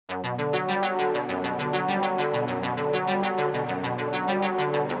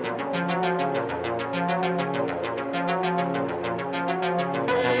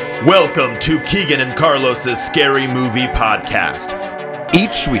Welcome to Keegan and Carlos's Scary Movie Podcast.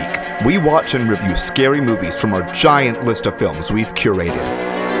 Each week, we watch and review scary movies from our giant list of films we've curated.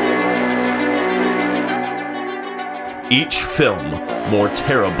 Each film more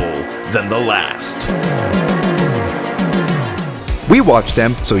terrible than the last. We watch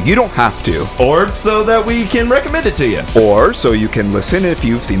them so you don't have to, Or so that we can recommend it to you. or so you can listen if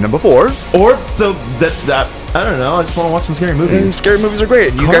you've seen them before. Or so that I don't know, I just want to watch some scary And movies. scary movies are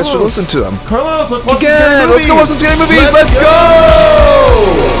great. You guys should listen to them. Carlos, let's watch some Again, scary movies. let's go watch some scary movies. Let's go!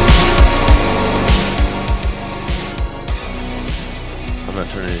 I'm not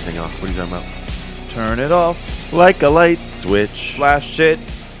turning anything off. What are you talking about? Turn it off. Like a light switch. Flash it.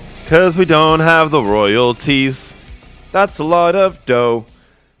 Cause we don't have the royalties. That's a lot of dough.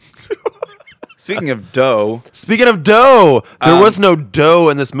 Speaking of dough, Speaking of dough, there was no dough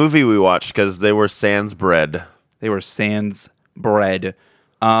in this movie we watched because they were sans bread. they were sans bread.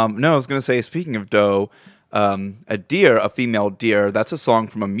 No, I was going to say, speaking of dough, a deer, a female deer, that's a song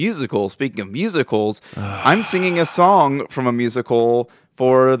from a musical. Speaking of musicals, I'm singing a song from a musical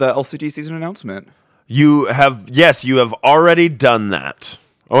for the LCD season announcement. You have already done that.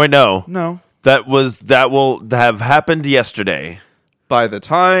 Oh wait, no. No. That will have happened yesterday. By the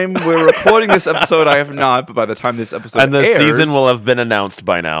time we're recording this episode, I have not, but by the time this episode And the airs, season will have been announced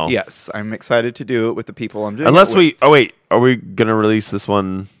by now. Yes, I'm excited to do it with the people I'm doing Unless it with. are we gonna release this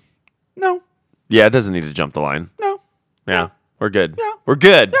one? No, Yeah, it doesn't need to jump the line. no, Yeah. We're good. Yeah. We're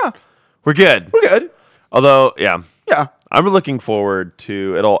good. Yeah. We're good. we're good. Although, yeah. Yeah, I'm looking forward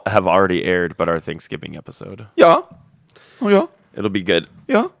to it'll have already aired, but our Thanksgiving episode. yeah. Oh, yeah, It'll be good.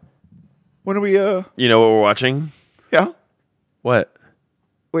 yeah. When are we, You know what we're watching? yeah? What?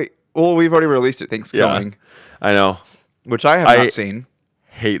 Wait, well, we've already released it, Thanksgiving, I know. which I have not seen.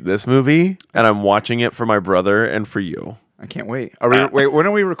 Hate this movie, and I'm watching it for my brother and for you. I can't wait. Are we? Wait, when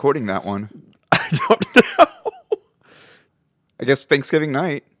are we recording that one? I don't know. I guess Thanksgiving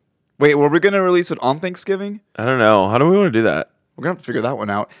night. Wait, were we going to release it on Thanksgiving? I don't know. How do we want to do that? We're going to have to figure that one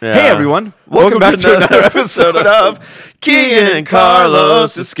out. Yeah. Hey, everyone. Welcome back to another episode of Keegan and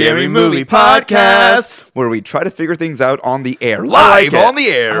Carlos, the Scary Movie Podcast, where we try to figure things out on the air. I Live like it. on the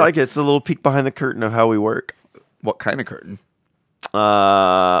air. I like it. It's a little peek behind the curtain of how we work. What kind of curtain?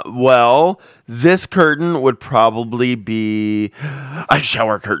 Well, this curtain would probably be a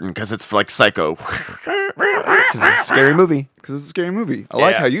shower curtain because it's like Psycho. 'Cause it's a scary movie. Because it's a scary movie. I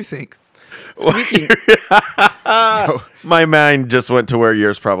like Yeah. how you think. Speaking... My mind just went to where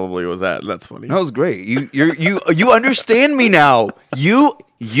yours probably was at. That's funny. That was great. You understand me now. You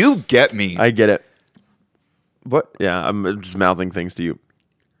get me. I get it. What? Yeah, I'm just mouthing things to you.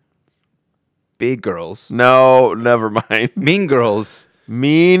 Big girls. No, never mind. Mean girls.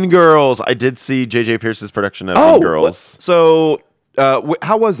 Mean Girls. I did see J.J. Pierce's production of Mean Girls. So,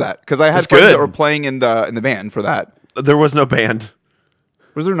 how was that? Because I had It's friends good. that were playing in the band for that. There was no band.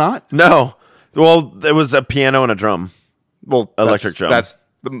 Was there not? No. Well, there was a piano and a drum. Well, Electric drum.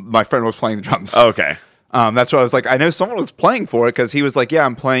 My friend was playing the drums. Okay. That's why I was like, I know someone was playing for it because he was like, yeah,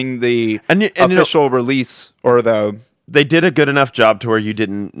 I'm playing the And you know- official release or the. They did a good enough job to where you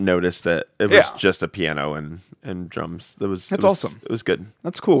didn't notice that it was Yeah. just a piano and drums. That's awesome. It was good.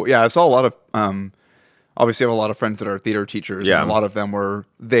 That's cool. Yeah, I saw a lot of. Obviously, I have a lot of friends that are theater teachers, Yeah. and a lot of them were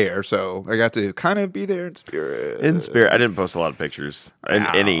there, so I got to kind of be there in spirit. In spirit, I didn't post a lot of pictures.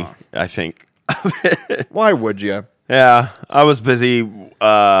 Any, I think. Why would you? Yeah, I was busy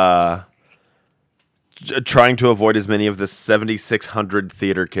trying to avoid as many of the 7,600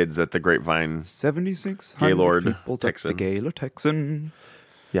 theater kids at the Grapevine. 7,600 Gaylord people at the Texan. Gaylord Texan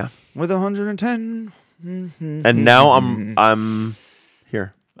Yeah, with 110. and now I'm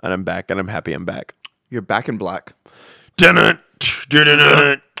here and I'm back and I'm happy I'm back. You're back in black.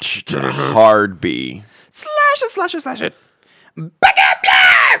 Hard B. Slash it. Back in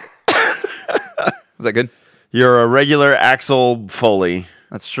black. Was that good? You're a regular Axel Foley.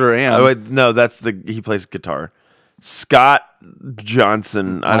 That's sure am. Oh, wait, no, he plays guitar. Scott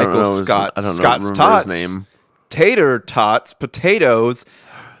Johnson. I don't Michael know. Scott. I don't Scott's remember Tots. his name. Tater tots, potatoes.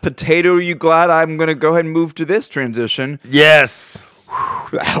 Potato, you glad I'm going to go ahead and move to this transition? Yes.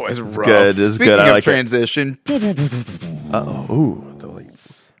 That was rough. good, it's Speaking good, I of like it. transition. Ooh, the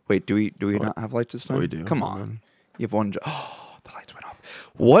lights. Wait, do we not have lights this time? We do. Come on. You have one. Oh, the lights went off.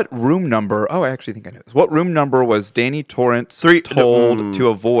 What room number? Oh, I actually think I know this. What room number was Danny Torrance told to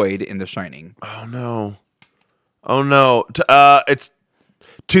avoid in The Shining? Oh no. It's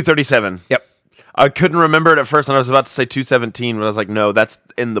 237. Yep. I couldn't remember it at first, and I was about to say 217, but I was like, no, that's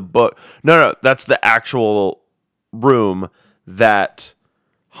in the book. No, that's the actual room that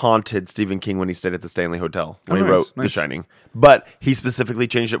haunted Stephen King when he stayed at the Stanley Hotel when he nice, wrote The nice. Shining. But he specifically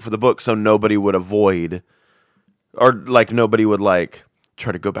changed it for the book so nobody would avoid, or like nobody would like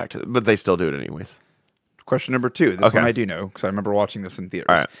try to go back to it, but they still do it anyways. Question number 2. This Okay. one I do know because I remember watching this in theaters.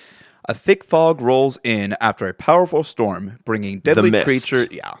 All right. A thick fog rolls in after a powerful storm, bringing deadly Mist. creatures.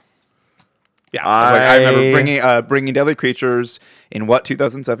 Yeah. Yeah, I remember bringing deadly creatures in what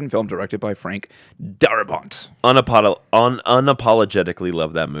 2007 film directed by Frank Darabont. Unapologetically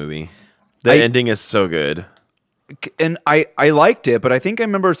love that movie. The ending is so good. And I liked it, but I think I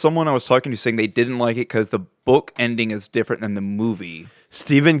remember someone I was talking to saying they didn't like it because the book ending is different than the movie.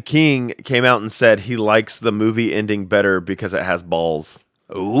 Stephen King came out and said he likes the movie ending better because it has balls.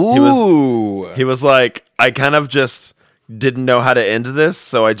 Ooh. He was like, I kind of just didn't know how to end this,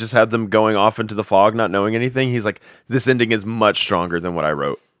 so I just had them going off into the fog, not knowing anything. He's like, this ending is much stronger than what I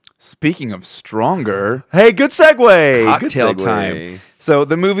wrote. Speaking of stronger, Hey, good segue. cocktail Good segue. time. So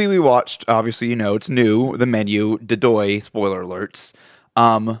the movie we watched, obviously, you know, it's new. The Menu, Dedoy, spoiler alerts.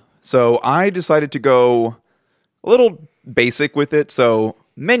 So I decided to go a little basic with it. So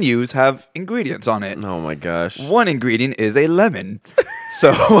menus have ingredients on it. Oh my gosh. One ingredient is a lemon.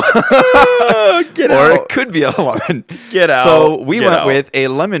 So Get or out. it could be a lemon. Get out. So we Get went out. with a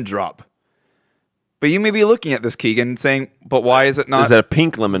lemon drop. But you may be looking at this, Keegan, and saying, but why is it not? Is that a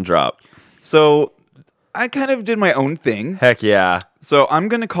pink lemon drop? So I kind of did my own thing. Heck yeah. So I'm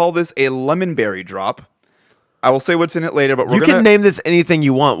going to call this a lemon berry drop. I will say what's in it later, but we're You going can name this anything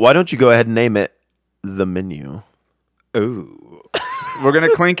you want. Why don't you go ahead and name it The Menu? Ooh. We're going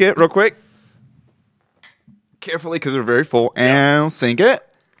to clink it real quick. Carefully, because they're very full. And sink it.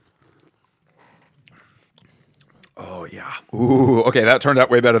 Oh yeah. Ooh, okay, that turned out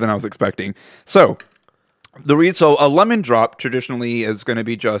way better than I was expecting. So, so a lemon drop traditionally is going to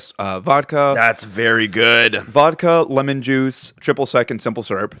be just vodka, That's very good. lemon juice, triple sec, and simple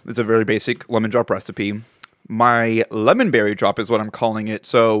syrup. It's a very basic lemon drop recipe. My lemon berry drop is what I'm calling it.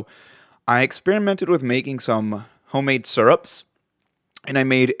 So, I experimented with making some homemade syrups, and I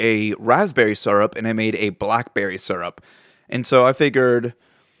made a raspberry syrup and I made a blackberry syrup. And so I figured,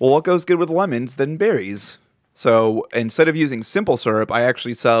 well, what goes good with lemons than berries? So instead of using simple syrup, I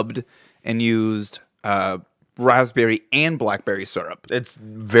actually subbed and used raspberry and blackberry syrup. It's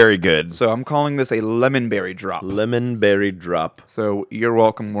very good. So I'm calling this a lemon berry drop. Lemon berry drop. So you're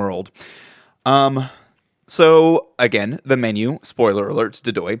welcome, world. So again, the menu, spoiler alerts,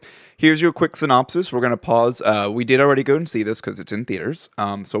 Dedoy. Here's your quick synopsis. We're going to pause. We did already go and see this because it's in theaters.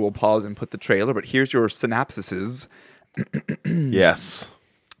 So we'll pause and put the trailer. But here's your synopsises. Yes.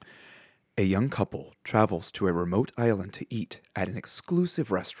 A young couple travels to a remote island to eat at an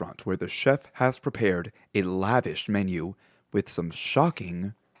exclusive restaurant where the chef has prepared a lavish menu with some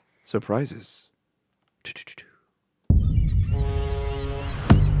shocking surprises. Is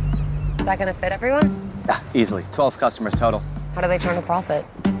that gonna fit everyone? Yeah, easily. 12 customers total. How do they turn a profit?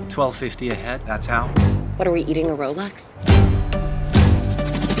 $12.50 a head, that's how. What are we eating, a Rolex?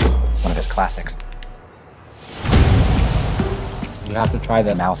 It's one of his classics. You have to try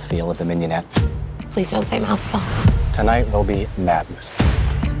the mouthfeel of the mignonette. Please don't say mouthful. Tonight will be madness.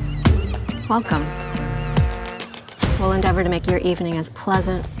 Welcome. We'll endeavor to make your evening as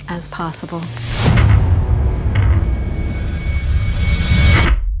pleasant as possible.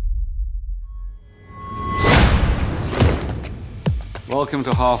 Welcome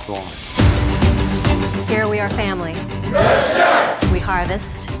to Hawthorne. Here we are family. We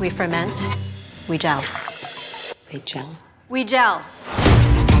harvest, we ferment, we gel. They gel. We gel.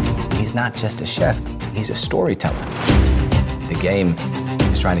 He's not just a chef, he's a storyteller. The game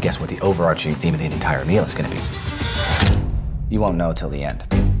is trying to guess what the overarching theme of the entire meal is going to be. You won't know till the end.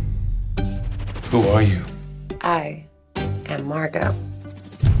 Who are you? I am Margot.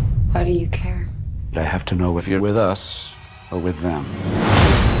 Why do you care? I have to know if you're with us or with them.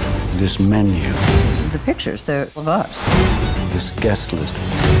 This menu, The pictures, they're of us. this guest list.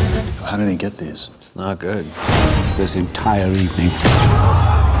 How do they get these? It's not good. This entire evening.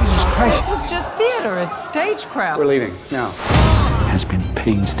 This is just theater, it's stagecraft. We're leaving now. Has been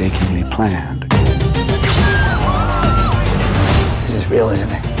painstakingly planned. This is real, isn't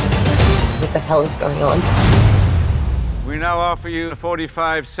it? What the hell is going on? We now offer you a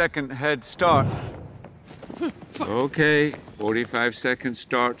 45-second head start. Okay, 45 seconds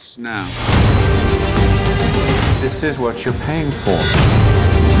starts now. This is what you're paying for.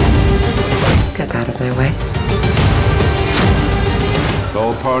 Get out of my way. It's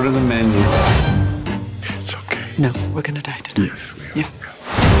all part of the menu. It's okay. No, we're gonna die tonight. Yes, we are. Yeah.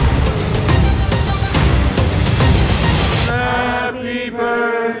 Happy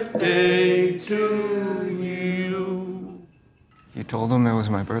birthday to you. You told him it was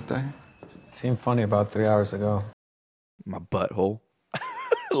my birthday? Seemed funny about 3 hours ago. My butthole.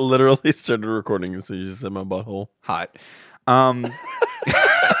 Literally started recording as soon as you said my butthole. Hot. I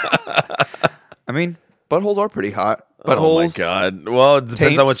mean, buttholes are pretty hot. Buttholes. Oh my god. Well, it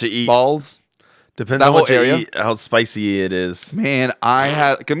depends on what you eat. Balls. Depends that on what whole you area? eat, how spicy it is. Man,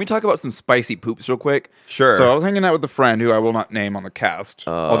 can we talk about some spicy poops real quick? Sure. So I was hanging out with a friend who I will not name on the cast.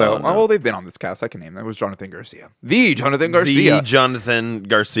 Although they've been on this cast. I can name them. It was Jonathan Garcia. The Jonathan Garcia. The Jonathan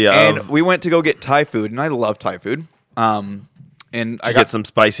Garcia. And we went to go get Thai food, and I love Thai food. And I got some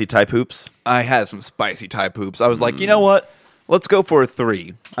spicy Thai poops. I had some spicy Thai poops. I was like, you know what? Let's go for a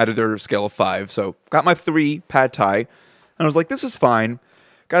 3 out of their scale of 5. So got my 3 pad Thai, and I was like, this is fine.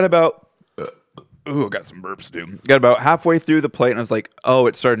 Got about got some burps, dude. Got about halfway through the plate, and I was like, oh,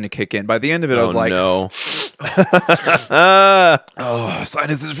 it's starting to kick in. By the end of it, I was like, no.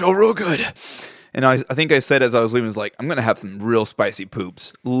 Sinuses feel real good. And I think I said as I was leaving, I was like, I'm going to have some real spicy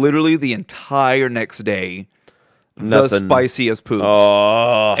poops. Literally the entire next day, the spiciest poops.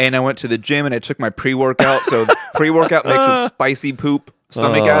 Oh. And I went to the gym, and I took my pre-workout. So pre-workout mixed with spicy poop,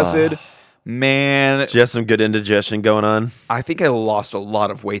 stomach acid. Man. Did you have some good indigestion going on? I think I lost a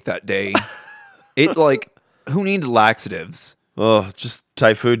lot of weight that day. Who needs laxatives? Oh, just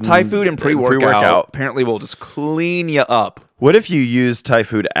Thai food. Thai food and pre-workout apparently will just clean you up. What if you use Thai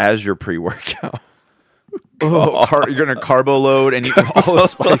food as your pre-workout? You're going to carbo load and eat all the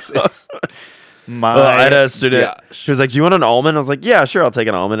spices. I had a student. She was like, "Do you want an almond?" I was like, "Yeah, sure, I'll take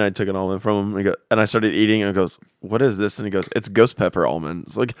an almond." And I took an almond from him, and I started eating. And he goes, "What is this?" And he goes, "It's ghost pepper almond."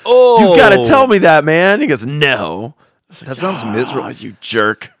 It's like, "Oh, you gotta tell me that, man." He goes, "No." That sounds miserable. You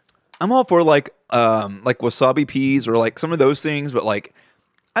jerk. I'm all for like wasabi peas or like some of those things, but like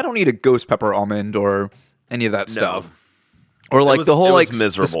I don't need a ghost pepper almond or any of that stuff. Or like the whole like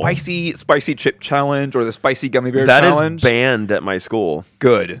miserable. The spicy chip challenge or the spicy gummy bear challenge. That is banned at my school.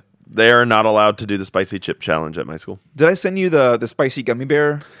 Good. They are not allowed to do the spicy chip challenge at my school. Did I send you the spicy gummy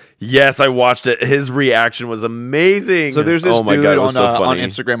bear? Yes, I watched it. His reaction was amazing. So there's this dude on on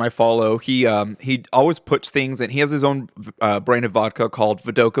Instagram I follow. He always puts things, and he has his own brand of vodka called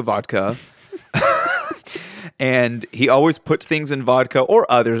Vidoka Vodka. And he always puts things in vodka or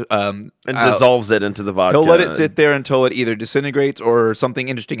others and dissolves it into the vodka. He'll let it sit there until it either disintegrates or something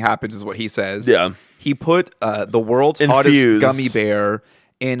interesting happens, is what he says. Yeah. He put the world's hottest gummy bear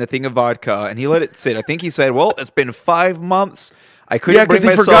in a thing of vodka, and he let it sit. I think he said, well, it's been 5 months. I couldn't bring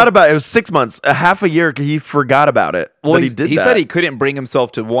myself... he forgot about it. It was 6 months. A half a year, he forgot about it. Well, he did he said he couldn't bring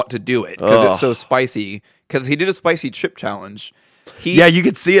himself to want to do it because it's so spicy. Because he did a spicy chip challenge. You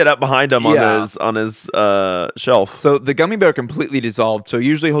could see it up behind him on his shelf. So the gummy bear completely dissolved. So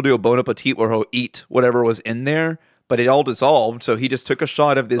usually he'll do a Bon Appetit where he'll eat whatever was in there, but it all dissolved. So he just took a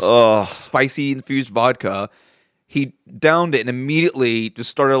shot of this spicy infused vodka. He downed it and immediately just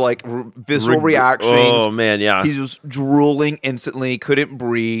started like visceral reactions. Oh man, yeah. He was drooling instantly, couldn't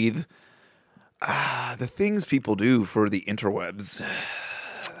breathe. The things people do for the interwebs.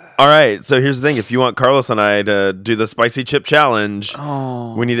 All right, so here's the thing. If you want Carlos and I to do the spicy chip challenge,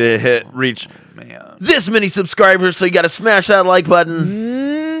 we need to reach this many subscribers, so you got to smash that like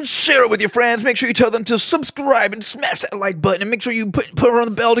button. Share it with your friends. Make sure you tell them to subscribe and smash that like button, and make sure you put on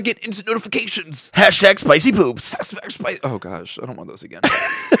the bell to get instant notifications. Hashtag spicy poops. Oh gosh, I don't want those again.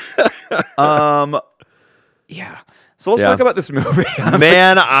 Yeah. So let's talk about this movie.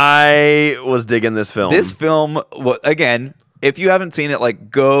 Man, I was digging this film. This film, again, if you haven't seen it, like,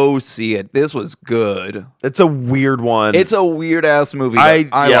 go see it. This was good. It's a weird one. It's a weird ass movie. I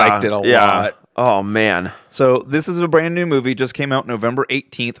liked it a lot. Oh man. So this is a brand new movie. Just came out November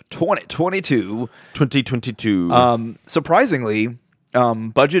 18th, 2022. 2022. Surprisingly,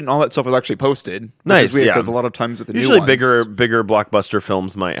 budget and all that stuff was actually posted. Nice, which is weird because a lot of times with the usually new ones, bigger blockbuster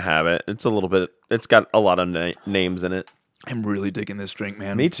films might have it. It's a little bit. It's got a lot of names in it. I'm really digging this drink,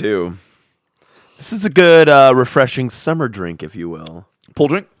 man. Me too. This is a good, refreshing summer drink, if you will. Pull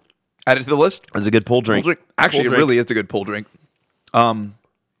drink. Add it to the list. It's a good pull drink. Actually, it really is a good pull drink. Yeah,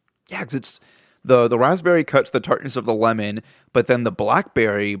 because it's the raspberry cuts the tartness of the lemon, but then the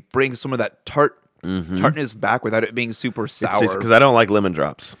blackberry brings some of that tartness back without it being super sour. Because I don't like lemon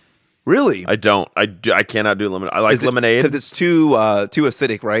drops. Really? I don't. I cannot do lemon. I like lemonade because it's too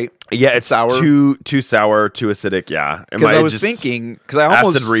acidic, right? Yeah, it's sour. Too sour, too acidic. Yeah. Because I was thinking, because I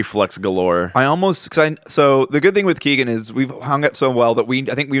almost acid reflux galore. So the good thing with Keegan is we've hung out so well that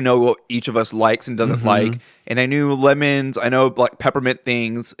I think we know what each of us likes and doesn't like. And I knew lemons. I know like peppermint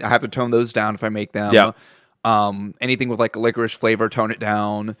things. I have to tone those down if I make them. Yeah. Anything with like licorice flavor, tone it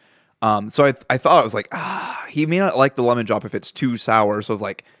down. So I thought I was like, he may not like the lemon drop if it's too sour. So I was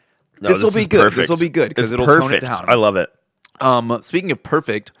like. No, this will be good. Perfect. This will be good because it'll perfect. tone it down. I love it. Speaking of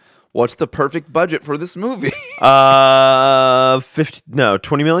perfect, what's the perfect budget for this movie? 20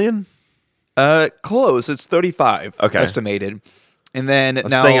 million? Close. It's 35 Okay. estimated. And then I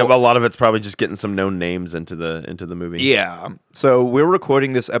was now thinking a lot of it's probably just getting some known names into the movie. yeah. So we're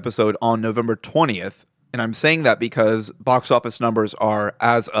recording this episode on November 20th. And I'm saying that because box office numbers are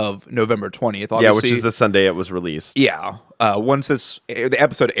as of November 20th. Yeah, which is the Sunday it was released. Yeah. Once the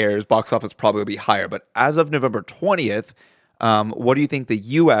episode airs, box office probably will be higher. But as of November 20th, what do you think the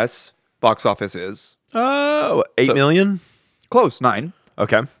U.S. box office is? Oh, 8 million? Close, 9.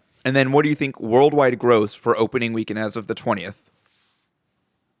 Okay. And then what do you think worldwide gross for opening weekend as of the 20th?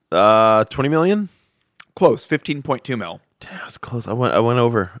 20 million? Close, 15.2 mil. Damn, that was close. I went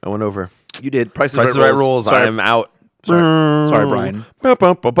over. You did. Price is Price is Right rules. Sorry. I'm out. Sorry, Brian.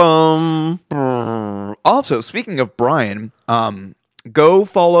 Ba-bum-ba-bum. Also, speaking of Brian, go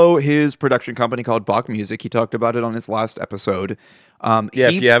follow his production company called Bach Music. He talked about it on his last episode.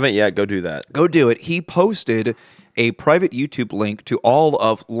 If you haven't yet, go do that. Go do it. He posted a private YouTube link to all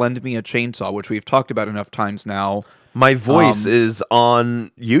of Lend Me a Chainsaw, which we've talked about enough times now. My voice is on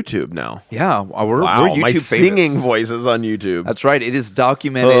YouTube now. Yeah, we're Wow, YouTube my famous. singing voice is on YouTube. That's right. It is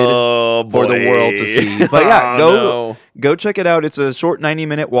documented Oh, for the boy. world to see. But yeah, Oh, go check it out. It's a short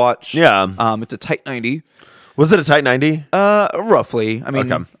 90-minute watch. Yeah. It's a tight 90. Was it a tight 90? Roughly. I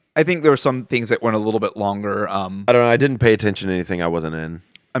mean, Okay. I think there were some things that went a little bit longer. I don't know. I didn't pay attention to anything I wasn't in.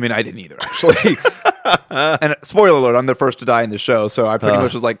 I mean, I didn't either, actually. And spoiler alert, I'm the first to die in the show, so I pretty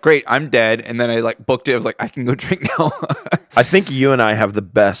much was like, great, I'm dead. And then I like booked it. I was like, I can go drink now. I think you and I have the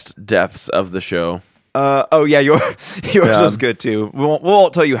best deaths of the show. Oh yeah, yours was good too. We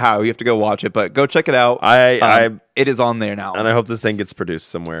won't tell you how. You have to go watch it, but go check it out. It is on there now. And I hope this thing gets produced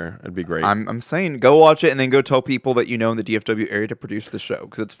somewhere. It'd be great. I'm saying go watch it and then go tell people that you know in the DFW area to produce the show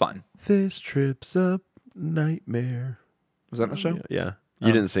because it's fun. This trip's a nightmare. Was that in the show? Yeah.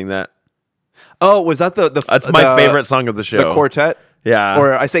 You didn't sing that. Oh, was that the That's my favorite song of the show. The quartet? Yeah.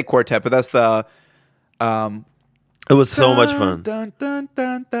 Or I say quartet, but that's the It was so much fun.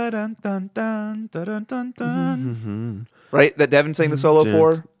 Right? That Devin sang the solo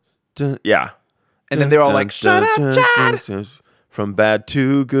for? Yeah. And then they're all like, shut up, Chad! From bad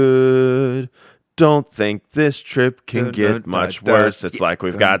to good. Don't think this trip can get much worse. It's like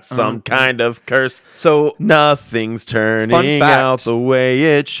we've got some kind of curse. So nothing's turning out the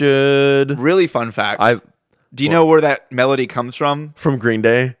way it should. Really fun fact. Do you know where that melody comes from? From Green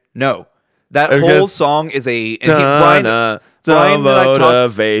Day? No. That whole song is Brian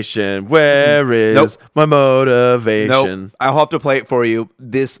motivation. Where is my motivation? Nope. I'll have to play it for you.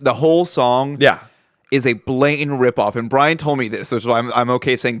 The whole song is a blatant ripoff. And Brian told me this, which is why I'm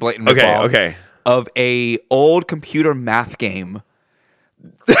okay saying blatant ripoff. Okay. Of a old computer math game.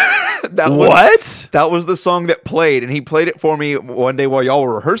 That was the song that played, and he played it for me one day while y'all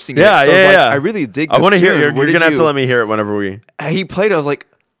were rehearsing it. Yeah, so yeah, I really dig this I want to hear it. tune. You're going to have to let me hear it whenever we... He played it. I was like,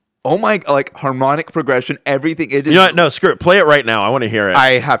 oh my... Like, harmonic progression, everything. It is, you know what? No, screw it. Play it right now. I want to hear it.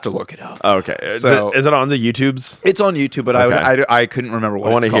 I have to look it up. Oh, okay. So, is it on the YouTubes? It's on YouTube, but Okay. I couldn't remember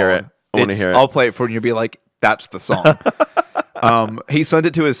what I want it's to hear called. it. I want to hear it. I'll play it for you, and you'll be like, that's the song. He sent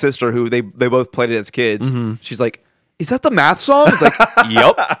it to his sister, who they both played it as kids. Mm-hmm. She's like, is that the math song? It's like,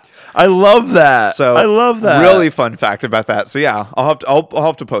 yep. I love that. So I love that. Really fun fact about that. So yeah, I'll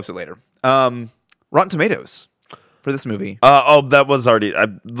have to post it later. Rotten Tomatoes for this movie. That was already...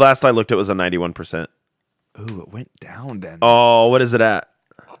 last I looked, it was a 91%. Ooh, it went down then. Oh, what is it at?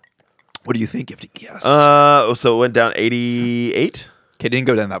 What do you think? You have to guess. So it went down 88? Okay, didn't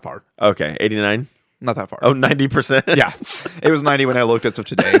go down that far. Okay, 89? Not that far. Oh, 90%? Yeah. It was 90 when I looked as of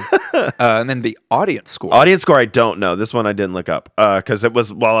today. And then the audience score. Audience score, I don't know. This one I didn't look up. Because it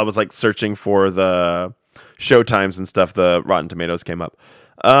was while I was like searching for the show times and stuff, the Rotten Tomatoes came up.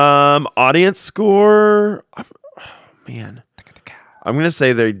 Audience score, man. I'm going to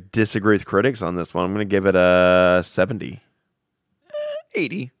say they disagree with critics on this one. I'm going to give it a 70.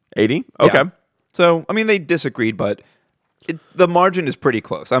 80. 80? Okay. Yeah. So, I mean, they disagreed, but the margin is pretty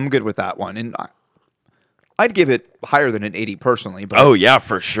close. I'm good with that one. And I'd give it higher than an 80 personally. But, oh, yeah,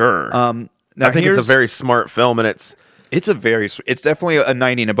 for sure. Now I think it's a very smart film, and it's definitely a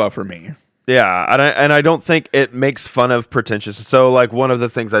 90 and above for me. Yeah, and I don't think it makes fun of pretentious. So, like, one of the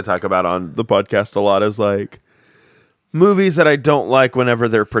things I talk about on the podcast a lot is, like, movies that I don't like whenever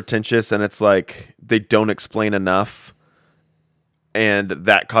they're pretentious, and it's like they don't explain enough, and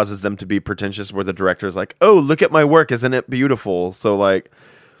that causes them to be pretentious, where the director is like, oh, look at my work, isn't it beautiful? So, like,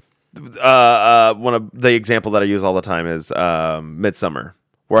 one of the example that I use all the time is Midsommar,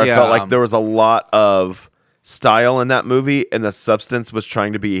 where I felt like there was a lot of style in that movie and the substance was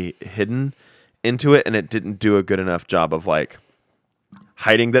trying to be hidden, into it, and it didn't do a good enough job of like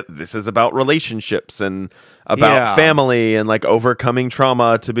hiding that this is about relationships and about family and like overcoming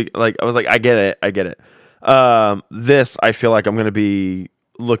trauma to be like, I was like, I get it. This, I feel like I'm going to be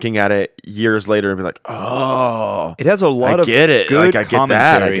looking at it years later and be like, oh, it has a lot of good like, I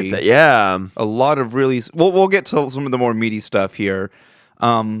commentary. get that. Yeah. A lot of really, we'll get to some of the more meaty stuff here.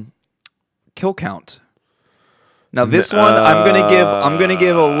 Kill count. Now this one, I'm gonna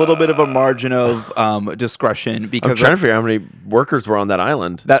give a little bit of a margin of discretion because I'm trying to figure out how many workers were on that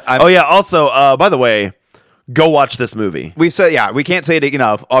island. Also, by the way, go watch this movie. We said, we can't say it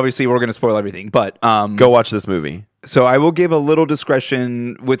enough. Obviously, we're gonna spoil everything, but go watch this movie. So I will give a little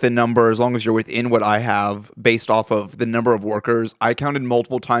discretion with a number as long as you're within what I have based off of the number of workers. I counted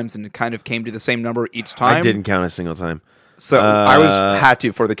multiple times and it kind of came to the same number each time. I didn't count a single time. So I had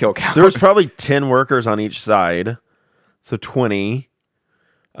to for the kill count. There was probably 10 workers on each side. So 20.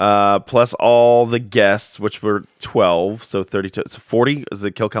 Plus all the guests, which were 12. So 32. So 40? Is the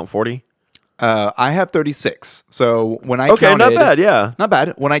kill count 40? I have 36. So when I counted... Okay, not bad, yeah. Not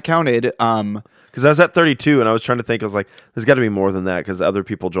bad. When I counted... Because I was at 32 and I was trying to think, I was like, there's got to be more than that because other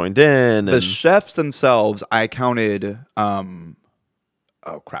people joined in. The chefs themselves, I counted... oh,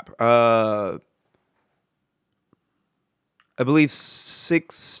 crap. I believe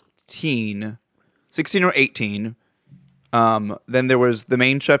 16 or 18. Then there was the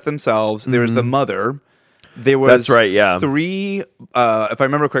main chef themselves. There was the mother. There was That's right, yeah. 3, if I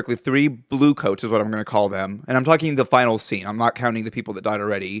remember correctly, 3 blue coats is what I'm going to call them. And I'm talking the final scene. I'm not counting the people that died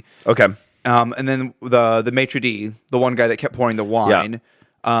already. Okay. And then the maitre d', the one guy that kept pouring the wine.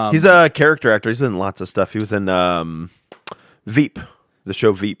 Yeah. He's a character actor. He's been in lots of stuff. He was in Veep, the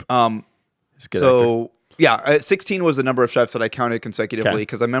show Veep. He's a good actor. Yeah, 16 was the number of chefs that I counted consecutively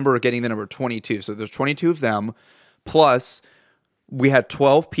because I remember getting the number 22. So there's 22 of them, plus we had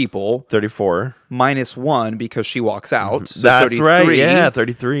 12 people. 34. Minus 1 because she walks out. So That's 33. right, yeah,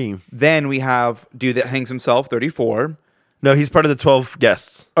 33. Then we have dude that hangs himself, 34. No, he's part of the 12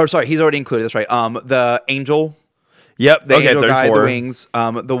 guests. Oh, sorry, he's already included. That's right. The angel. Yep, the okay, angel 34. guy, the wings.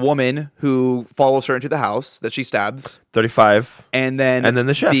 The woman who follows her into the house that she stabs. 35. And then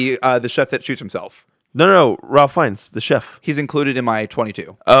the chef. The chef that shoots himself. No, Ralph Fiennes, the chef. He's included in my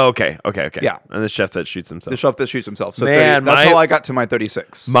 22. Oh, okay. Yeah. And the chef that shoots himself. The chef that shoots himself. So Man, that's how I got to my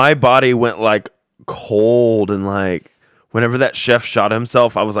 36. My body went like cold and like whenever that chef shot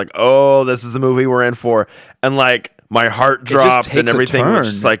himself, I was like, oh, this is the movie we're in for. And like my heart dropped and everything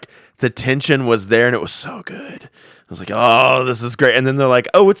was just like the tension was there and it was so good. I was like, oh, this is great. And then they're like,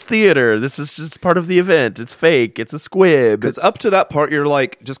 oh, it's theater. This is just part of the event. It's fake. It's a squib. Because up to that part, you're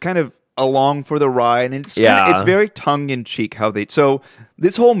like just kind of along for the ride, and it's very tongue-in-cheek how they... So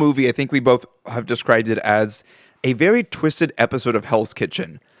this whole movie, I think we both have described it as a very twisted episode of Hell's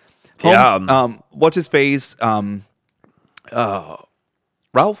Kitchen. What's his face? Ralph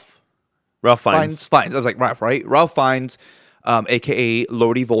Fiennes. I was like, Ralph, right? Ralph Fiennes, a.k.a.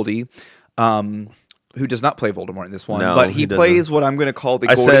 Lordy Voldy, who does not play Voldemort in this one, but he plays what I'm going to call the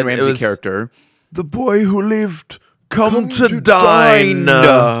Gordon Ramsay character. The boy who lived, come to dine.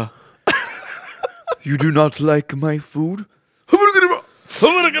 You do not like my food?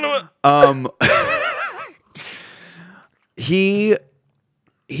 He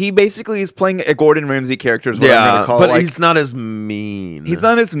basically is playing a Gordon Ramsay character is what I'm going to call it. But he's not as mean. He's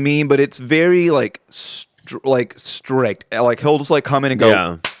not as mean, but it's very like strict. Like he'll just like come in and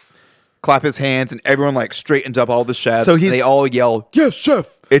go clap his hands and everyone like straightens up, all the chefs. So they all yell, "Yes,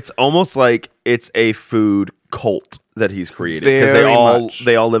 chef." It's almost like it's a food cult that he's created because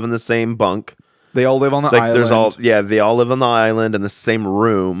they all live in the same bunk. They all live on the island. They all live on the island in the same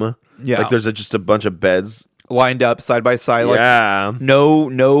room. Yeah. Like there's just a bunch of beds lined up side by side. Yeah. Like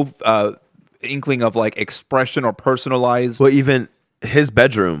no inkling of like expression or personalized. Well, even his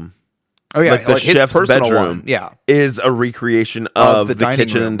bedroom. Oh yeah, like the chef's bedroom. One. is a recreation of the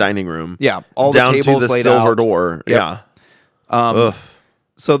kitchen and dining room. Yeah, all down the tables to the laid silver out. door. Yep. Yeah.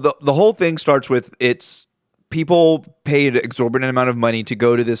 So the whole thing starts with people paid an exorbitant amount of money to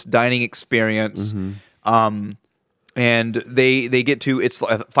go to this dining experience, and they get to it's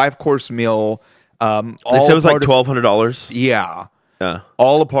a 5-course meal. They said it was like $1,200. Yeah,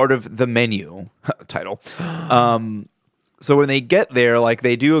 all a part of the menu title. So when they get there, like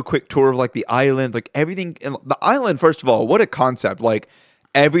they do a quick tour of like the island, like everything. And the island, first of all, what a concept! Like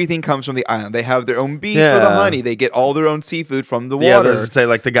everything comes from the island. They have their own bees for the honey. They get all their own seafood from the water. Yeah, there's to say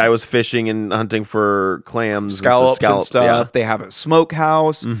like the guy was fishing and hunting for clams, scallops and stuff. Yeah. They have a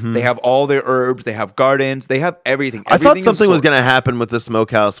smokehouse. They have all their herbs. They have gardens. They have everything. I thought something was going to happen with the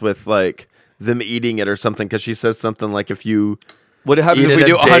smokehouse with like them eating it or something because she says something like if you What happens eat if we it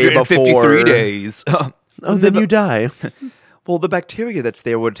do a day 153 before. days? Oh, then you die. Well, the bacteria that's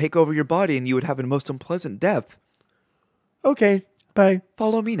there would take over your body and you would have a most unpleasant death. Okay, bye.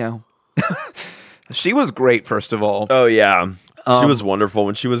 Follow me now. She was great, first of all. Oh yeah, she was wonderful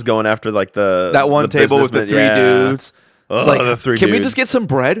when she was going after like that one the table with the businessman. 3 Yeah. dudes. Oh, It's like, the 3 can we dudes. just get some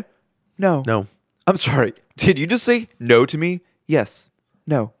bread? No. No. I'm sorry. Did you just say no to me? Yes.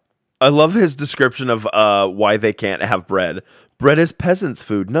 No. I love his description of why they can't have bread. Bread is peasants'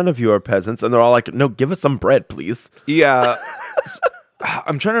 food. None of you are peasants, and they're all like, "No, give us some bread, please." Yeah.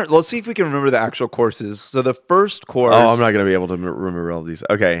 I'm trying to. Let's see if we can remember the actual courses. So the first course. Oh, I'm not gonna be able to remember all these.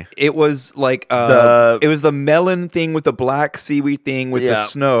 Okay. It was like it was the melon thing with the black seaweed thing with the Yeah.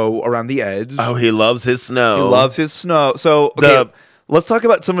 snow around the edge. Oh, he loves his snow. He loves his snow. So okay, let's talk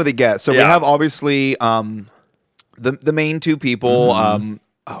about some of the guests. So we Yeah. have obviously the main 2 people.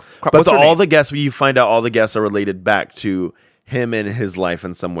 Oh, crap, But what's her all name? the guests, you find out all the guests are related back to him and his life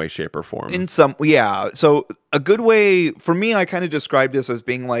in some way, shape, or form. In some, yeah. So a good way for me, I kind of describe this as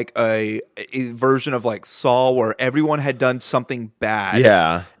being like a version of like Saw, where everyone had done something bad.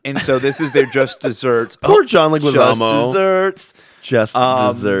 Yeah. And so this is their just desserts. Poor John Leguizamo. Just desserts. Just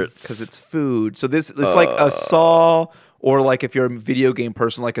desserts. Because it's food. So it's like a Saw, or like if you're a video game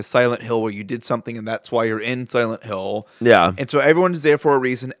person, like a Silent Hill, where you did something and that's why you're in Silent Hill. Yeah. And so everyone is there for a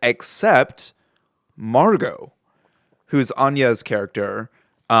reason except Margot, who's Anya's character,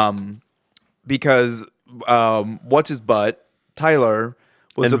 because what's his butt, Tyler,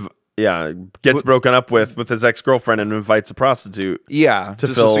 was gets broken up with his ex-girlfriend and invites a prostitute. Yeah, to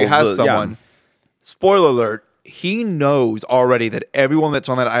just fill so he has the- yeah. someone. Spoiler alert: he knows already that everyone that's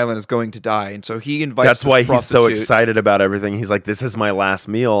on that island is going to die, and so he invites. That's why this he's so prostitute. excited about everything. He's like, "This is my last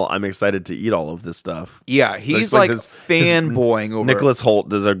meal. I'm excited to eat all of this stuff." Yeah, he's This like place fanboying over. Nicholas Hoult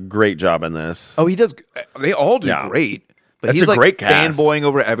does a great job in this. Oh, he does. They all do Yeah. great. But That's he's a like great cast. fanboying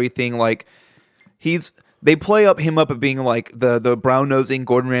over everything. Like they play him up at being like the brown nosing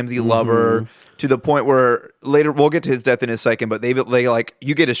Gordon Ramsay lover, to the point where later we'll get to his death in a second. But they like,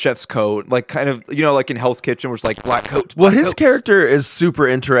 you get a chef's coat, like kind of, like in Hell's Kitchen, where it's like black coats. Well, black his coats. character is super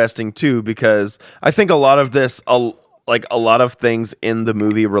interesting too, because I think a lot of this, like a lot of things in the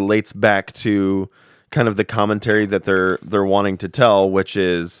movie, relates back to kind of the commentary that they're wanting to tell, which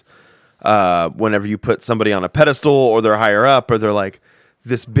is whenever you put somebody on a pedestal, or they're higher up, or they're like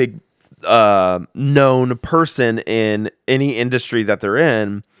this big known person in any industry that they're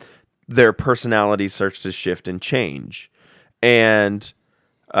in, their personality starts to shift and change, and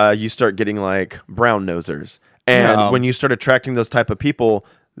you start getting like brown nosers. And when you start attracting those type of people,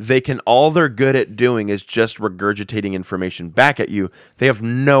 all they're good at doing is just regurgitating information back at you. They have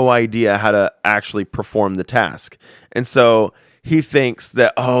no idea how to actually perform the task. And so he thinks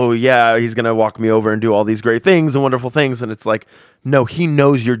that, oh yeah, he's going to walk me over and do all these great things and wonderful things. And it's like, no, he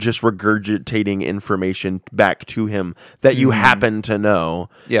knows you're just regurgitating information back to him that you happen to know.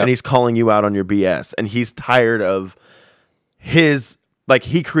 Yeah. And he's calling you out on your BS. And he's tired of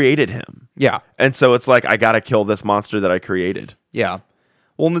he created him. Yeah. And so it's like, I got to kill this monster that I created. Yeah.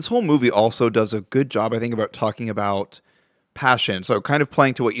 Well, and this whole movie also does a good job, I think, about talking about passion. So kind of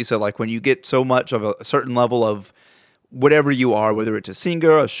playing to what you said, like when you get so much of a certain level of whatever you are, whether it's a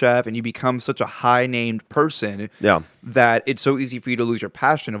singer, a chef, and you become such a high-named person, that it's so easy for you to lose your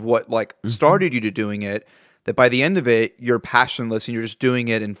passion of what started you to doing it, that by the end of it, you're passionless and you're just doing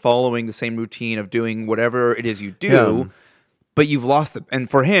it and following the same routine of doing whatever it is you do, but you've lost it. And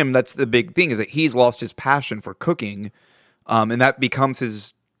for him, that's the big thing, is that he's lost his passion for cooking, and that becomes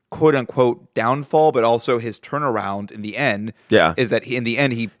his quote-unquote downfall, but also his turnaround in the end. Is that in the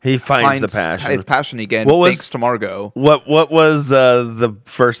end he finds the passion, his passion again, thanks to Margot. What was the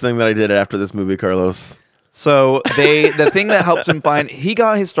first thing that I did after this movie, Carlos? So the thing that helps him he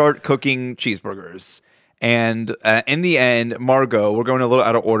got his start cooking cheeseburgers. And in the end, Margot, we're going a little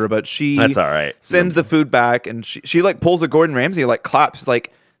out of order, but that's all right. Sends the food back, and she like pulls a Gordon Ramsay, like claps,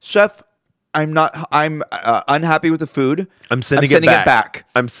 like, "Chef, I'm unhappy with the food. I'm sending it back.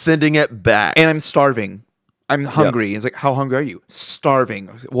 I'm sending it back. And I'm starving. I'm hungry." It's like, "How hungry are you?" "Starving."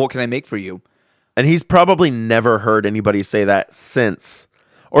 I was like, "What can I make for you?" And he's probably never heard anybody say that since.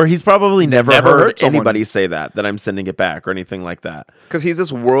 Or he's probably never heard anybody say that I'm sending it back or anything like that. Because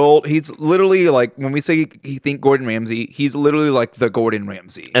he's literally like, when we say he think Gordon Ramsay, he's literally like the Gordon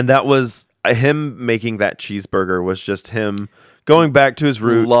Ramsay. And that was him making that cheeseburger, was just him going back to his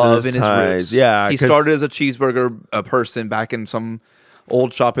roots. Love and in his roots. Yeah. He started as a cheeseburger person back in some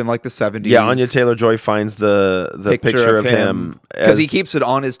old shop in like the 70s. Yeah, Anya Taylor-Joy finds the picture of him. Because he keeps it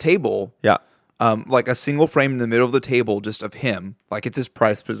on his table. Yeah. Like a single frame in the middle of the table just of him. Like it's his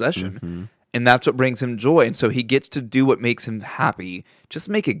prized possession. And that's what brings him joy. And so he gets to do what makes him happy. Just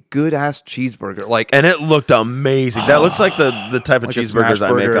make a good ass cheeseburger. And it looked amazing. That looks like the type of Like a cheeseburgers smash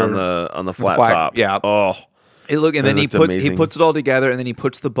I make burger. on the flat top. Yeah. Oh. And then he puts amazing. it all together, and then he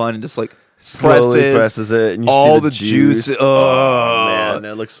puts the bun and just like Slowly presses it, and you all see the juice. Oh man,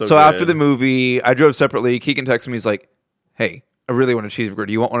 that looks so good. So after the movie, I drove separately. Keegan texted me. He's like, "Hey, I really want a cheeseburger.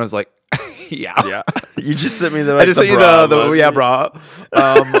 Do you want one?" I was like, "Yeah." Yeah. You just sent me the. I just sent you the yeah, brah.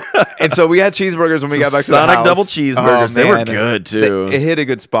 And so we had cheeseburgers when we got back to the house. Sonic double cheeseburgers. They were good too. It hit a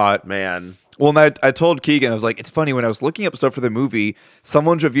good spot, man. Well, and I told Keegan, I was like, it's funny, when I was looking up stuff for the movie,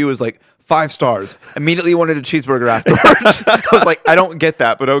 someone's review was like 5 stars. Immediately wanted a cheeseburger afterwards. I was like, I don't get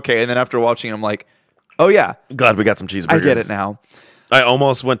that, but okay. And then after watching it, I'm like, oh yeah, Glad we got some cheeseburgers. I get it now. I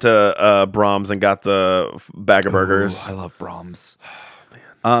almost went to Brahms and got the bag of burgers. Ooh, I love Brahms.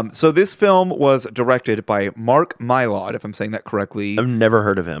 So this film was directed by Mark Mylod, if I'm saying that correctly. I've never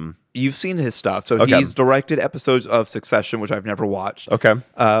heard of him. You've seen his stuff. So Okay. he's directed episodes of Succession, which I've never watched. Okay.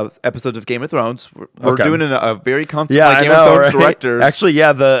 Episodes of Game of Thrones. We're Okay. doing a very constant Yeah, Game I know, of Thrones right? directors. Actually,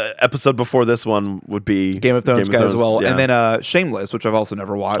 yeah, the episode before this one would be Game of Thrones guy as well. yeah. And then Shameless, which I've also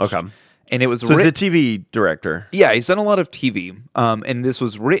never watched. Okay. And it was So he's a writ- TV director. Yeah, he's done a lot of TV. And this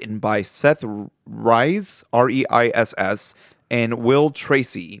was written by Seth Reiss, Reiss, and Will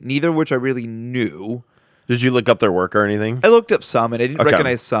Tracy, neither of which I really knew. Did you look up their work or anything? I looked up some, and I didn't Okay.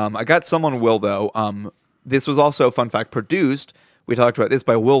 recognize some. I got some on Will, though. This was also, fun fact, produced, we talked about this,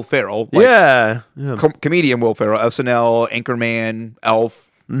 by Will Ferrell. Yeah. Comedian Will Ferrell, SNL, Anchorman,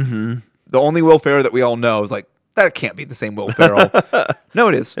 Elf. Mm-hmm. The only Will Ferrell that we all know is like, that can't be the same Will Ferrell. No,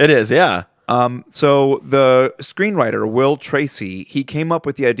 it is. It is, yeah. So the screenwriter, Will Tracy, he came up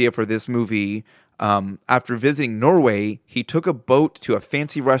with the idea for this movie. After visiting Norway, he took a boat to a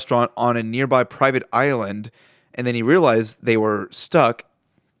fancy restaurant on a nearby private island, and then he realized they were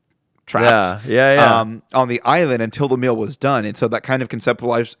trapped Yeah. on the island until the meal was done. And so that kind of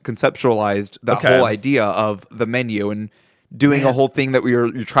conceptualized that Okay. whole idea of the menu and doing a whole thing that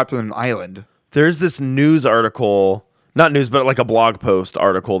you're trapped on an island. There's this news article, not news, but like a blog post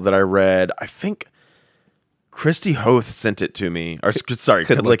article that I read. I think Christy Hoth sent it to me. Or sorry,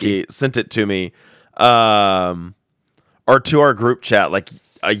 Kudlicki sent it to me. Or to our group chat like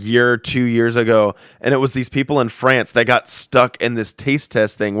a year or 2 years ago. And it was these people in France that got stuck in this taste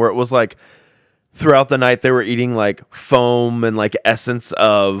test thing where it was like throughout the night they were eating like foam and like essence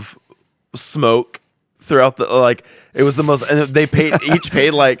of smoke throughout the, like, it was the most, and they each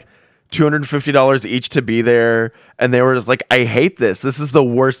paid like $250 each to be there, and they were just like, I hate this. This is the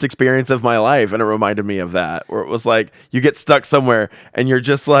worst experience of my life. And it reminded me of that, where it was like you get stuck somewhere and you're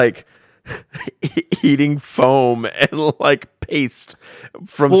just like eating foam and like paste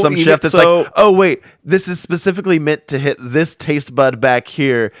from some chef that's like, oh wait, this is specifically meant to hit this taste bud back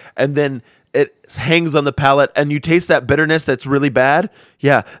here, and then it hangs on the palate and you taste that bitterness that's really bad.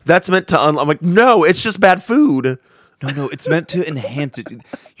 Yeah, that's meant to I'm like, no, it's just bad food. No, it's meant to enhance it.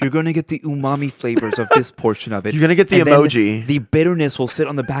 You're going to get the umami flavors of this portion of it. You're going to get the And then emoji. The bitterness will sit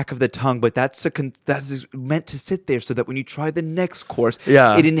on the back of the tongue, but that's meant to sit there so that when you try the next course,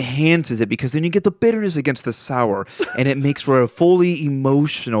 Yeah. it enhances it, because then you get the bitterness against the sour, and it makes for a fully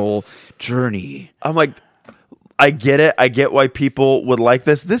emotional journey. I'm like, I get it. I get why people would like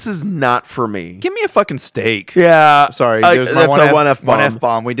this. This is not for me. Give me a fucking steak. Yeah. Sorry, Like, there's my that's a one F-bomb. One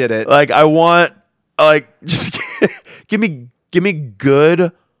F-bomb. We did it. Like, I want, like, just give me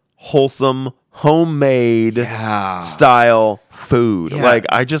good, wholesome, homemade style food. Yeah. Like,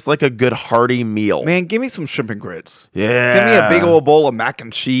 I just like a good hearty meal. Man, give me some shrimp and grits. Yeah. Give me a big old bowl of mac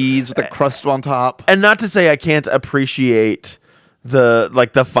and cheese with a crust on top. And not to say I can't appreciate the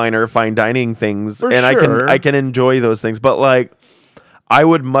finer fine dining things, For and sure. I can enjoy those things, but like I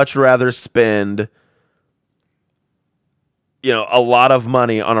would much rather spend a lot of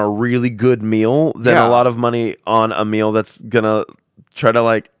money on a really good meal than Yeah. a lot of money on a meal that's gonna try to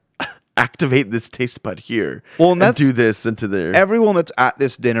like activate this taste bud here. Well, and that's do this into there. Everyone that's at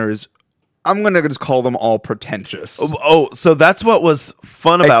this dinner is, I'm gonna just call them all pretentious. Oh, so that's what was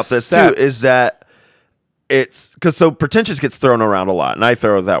fun about this too, Except- is that it's because pretentious gets thrown around a lot, and I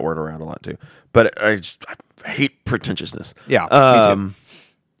throw that word around a lot too. But I hate pretentiousness. Yeah, me too.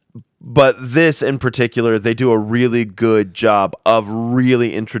 But this in particular, they do a really good job of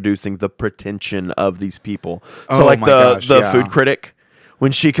really introducing the pretension of these people. So Oh like my the gosh, yeah. food critic,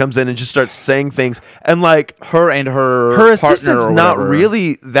 when she comes in and just starts saying things, and like her and her her partner assistant's or not whatever.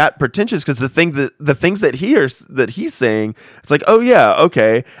 really that pretentious, because the things that he's saying, it's like, oh yeah,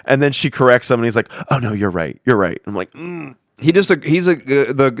 okay, and then she corrects him and he's like, oh no, you're right. I'm like, the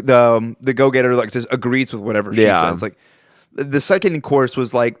go getter, like just agrees with whatever she Yeah. says. Like, the second course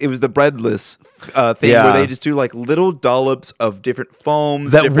was like it was the breadless thing where they just do like little dollops of different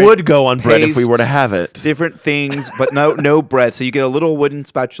foams that would go on bread if we were to have it. Different things, but no bread. So you get a little wooden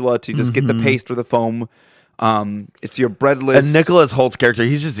spatula to just get the paste or the foam. It's your breadless. And Nicholas Holt's character,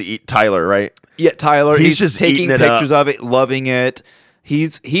 he's just Tyler, right? Yeah, Tyler. He's just taking eating it pictures up. of it, loving it.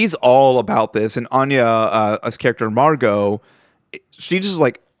 He's all about this. And Anya, as character Margot, she just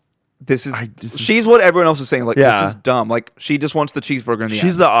like, she's what everyone else is saying. Like, this is dumb. Like, she just wants the cheeseburger in the end.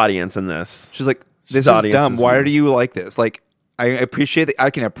 She's the audience in this. She's like, this is dumb. Why do you like this? Like, I appreciate that. I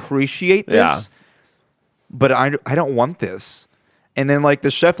can appreciate this, but I don't want this. And then like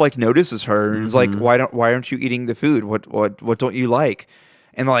the chef like notices her and is like, why aren't you eating the food? What don't you like?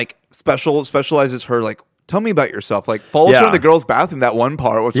 And like specializes her like, tell me about yourself. Like follows her in the girls' bathroom that one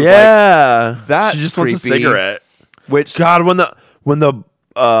part, which was like, that's she just creepy. wants a cigarette. Which God,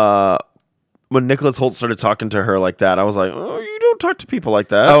 when Nicholas Holt started talking to her like that, I was like, oh, you don't talk to people like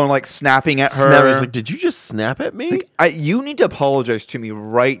that. Oh, and like snapping at her. I was like, did you just snap at me? Like, you need to apologize to me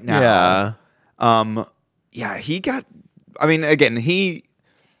right now. Yeah. He got. I mean, again,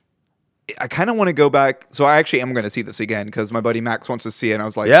 I kind of want to go back. So I actually am going to see this again because my buddy Max wants to see it. And I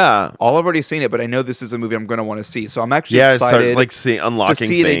was like, I've already seen it, but I know this is a movie I'm going to want to see. So I'm actually excited unlocking to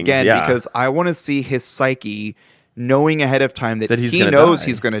see it things. again because I want to see his psyche knowing ahead of time that he knows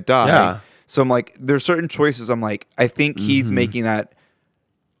he's going to die. Yeah. So I'm like, there's certain choices. I'm like, I think he's making that.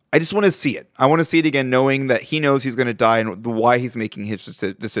 I just want to see it. I want to see it again, knowing that he knows he's going to die and why he's making his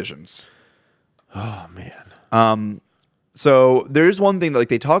decisions. Oh, man. So there's one thing that like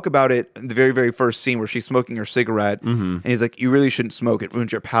they talk about it in the very, very first scene where she's smoking her cigarette, and he's like, "You really shouldn't smoke it;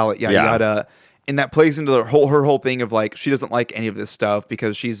 ruins your palate." Yada yada. And that plays into her whole thing of like she doesn't like any of this stuff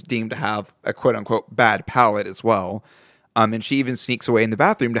because she's deemed to have a quote unquote bad palate as well. And she even sneaks away in the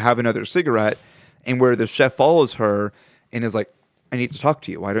bathroom to have another cigarette, and where the chef follows her and is like, "I need to talk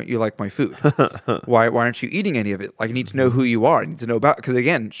to you. Why don't you like my food? Why aren't you eating any of it? Like, I need to know who you are. I need to know about." Because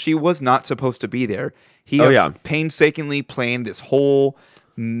again, she was not supposed to be there. He has painstakingly planned this whole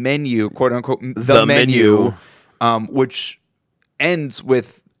menu, quote unquote, the menu, which ends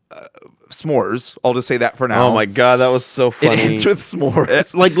with s'mores. I'll just say that for now. Oh my God, that was so funny. It ends with s'mores.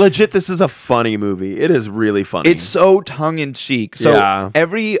 It's like legit, this is a funny movie. It is really funny. It's so tongue in cheek. So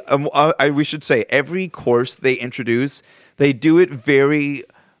every, we should say, every course they introduce, they do it very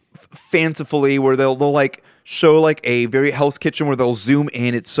fancifully, where they'll like show like a very Hell's Kitchen where they'll zoom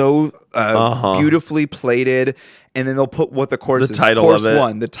in. It's so beautifully plated, and then they'll put what the course is. Title course of it.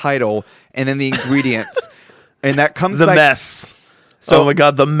 1, the title, and then the ingredients, and that comes the back. Mess. So, oh my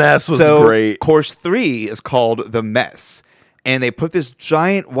God, the mess was great. Course 3 is called the Mess, and they put this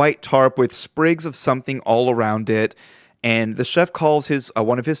giant white tarp with sprigs of something all around it, and the chef calls his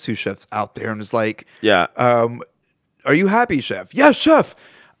one of his sous chefs out there and is like, are you happy, chef? Yes, chef.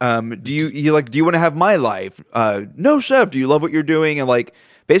 Do you want to have my life? No, chef. Do you love what you're doing? And like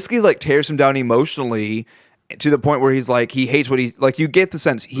basically like tears him down emotionally to the point where he's like he hates what he like. You get the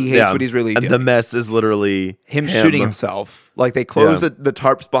sense he hates what he's really doing. And the mess is literally him shooting himself. Like they close the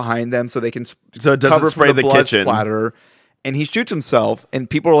tarps behind them so they can so it doesn't cover spray from the blood kitchen. Splatter. And he shoots himself, and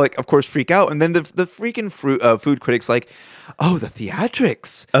people are like, of course, freak out. And then the freaking food critics like, oh, the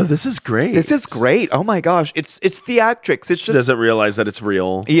theatrics. Oh, this is great. This is great. Oh my gosh, it's theatrics. It's she just doesn't realize that it's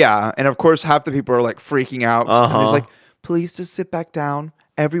real. Yeah, and of course, half the people are like freaking out. And he's like, please just sit back down.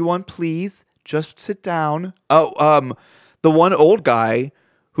 Everyone, please just sit down. Oh, the one old guy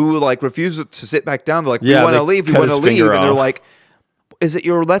who like refuses to sit back down. They're like, we want to leave. We want to leave. And they're like, is it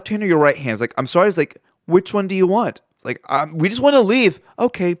your left hand or your right hand? It's like, I'm sorry. It's like, which one do you want? Like, we just want to leave.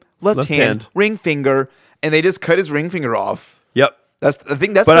 Okay, left hand, ring finger, and they just cut his ring finger off. Yep, I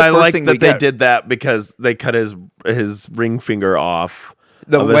think that's. But the I first like thing that they did that because they cut his ring finger off.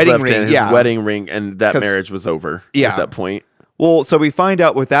 The wedding ring, his wedding ring, and that marriage was over. At that point. Well, so we find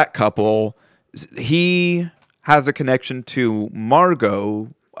out with that couple, he has a connection to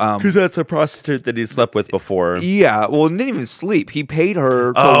Margot. Because that's a prostitute that he slept with before. Yeah, well, didn't even sleep. He paid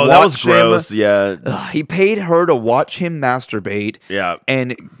her to watch that was him. gross, yeah. He paid her to watch him masturbate. Yeah.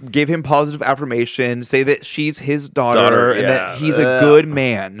 And give him positive affirmation, say that she's his daughter and that he's a good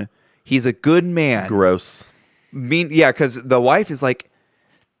man. He's a good man. Gross. Because the wife is like,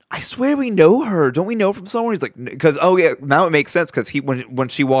 I swear we know her. Don't we know from somewhere? He's like, because now it makes sense because when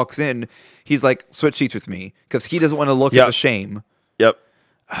she walks in, he's like, switch seats with me because he doesn't want to look at the shame. Yep.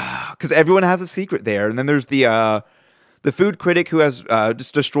 Because everyone has a secret there, and then there's the food critic who has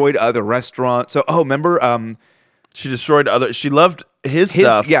just destroyed other restaurants. So, remember, she destroyed other. She loved his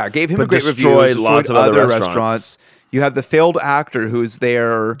stuff. Yeah, gave him a great review. Destroyed lots of other restaurants. You have the failed actor who's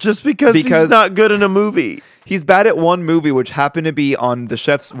there just because he's not good in a movie. He's bad at one movie, which happened to be on the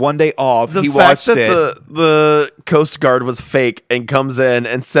chef's one day off. The he fact watched that it. the Coast Guard was fake and comes in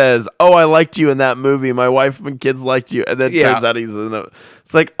and says, "Oh, I liked you in that movie. My wife and kids liked you," and then turns out he's in it.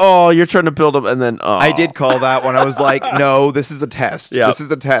 It's like, "Oh, you're trying to build him," and then I did call that when I was like, "No, this is a test. Yep. This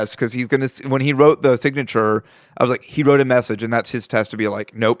is a test," because he's gonna. When he wrote the signature, I was like, he wrote a message, and that's his test to be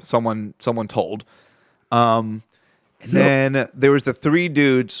like, "Nope, someone told." And then there was the three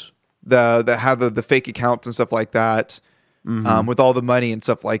dudes that had the fake accounts and stuff like that, with all the money and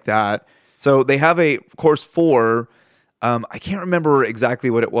stuff like that. So they have a course 4. I can't remember exactly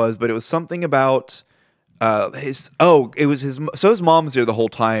what it was, but it was something about his mom's there the whole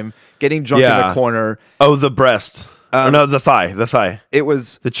time, getting drunk in the corner. Oh, the breast. No, the thigh. It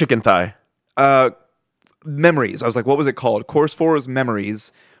was the chicken thigh. Memories. I was like, what was it called? Course 4 is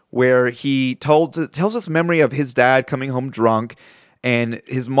Memories, where he tells us memory of his dad coming home drunk and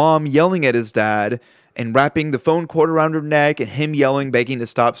his mom yelling at his dad and wrapping the phone cord around her neck and him yelling, begging to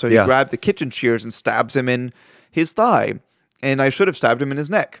stop. So he grabbed the kitchen shears and stabs him in his thigh. And I should have stabbed him in his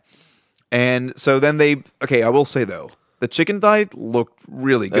neck. And so then I will say though, the chicken thigh looked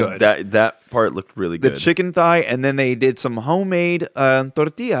really good. That part looked really good. The chicken thigh, and then they did some homemade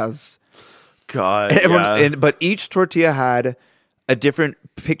tortillas. God, but each tortilla had a different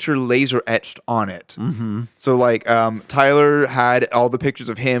picture laser etched on it. Mm-hmm. So like Tyler had all the pictures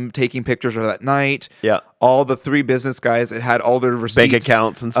of him taking pictures of that night. Yeah. All the 3 business guys, it had all their receipts, bank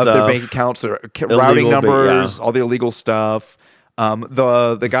accounts and of stuff, their bank accounts, their routing numbers, all the illegal stuff.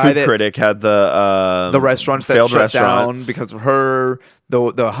 The guy Food Critic had the restaurants that shut down because of her.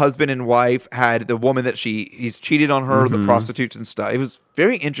 The husband and wife had the woman that he's cheated on her, the prostitutes and stuff. It was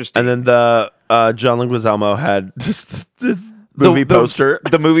very interesting. And then the John Leguizamo had this movie poster.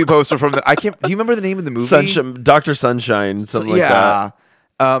 The movie poster from do you remember the name of the movie? Dr. Sunshine, something like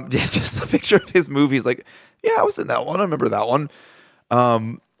that. Just the picture of his movie. He's like, yeah, I was in that one. I remember that one.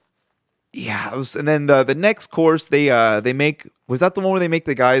 And then the next course they make, was that the one where they make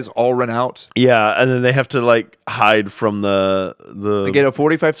the guys all run out? Yeah, and then they have to like hide from the They get a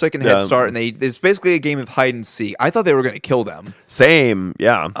 45-second head start, and it's basically a game of hide and seek. I thought they were going to kill them. Same,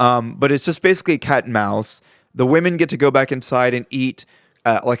 yeah. But it's just basically cat and mouse. The women get to go back inside and eat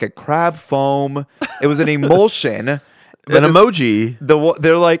like a crab foam. It was an emulsion. An emoji.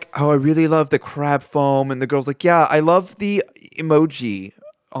 They're like, oh, I really love the crab foam, and the girl's like, yeah, I love the emoji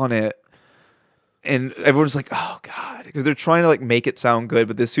on it. And everyone's like, oh God, because they're trying to like make it sound good,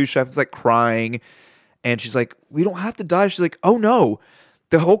 but the sous chef is like crying, and she's like, we don't have to die. She's like, oh no,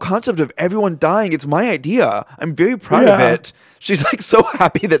 the whole concept of everyone dying, it's my idea. I'm very proud of it. She's like so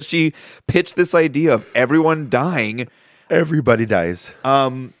happy that she pitched this idea of everyone dying. Everybody dies.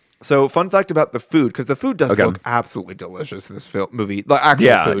 So fun fact about the food, because the food does look absolutely delicious in this movie. The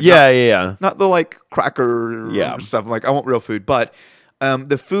actual food. Yeah. Not the like cracker stuff. Like, I want real food, but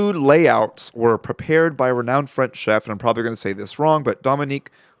the food layouts were prepared by a renowned French chef, and I'm probably going to say this wrong, but Dominique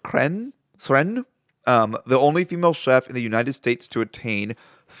Sren, the only female chef in the United States to attain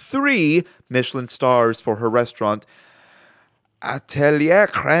 3 Michelin stars for her restaurant, Atelier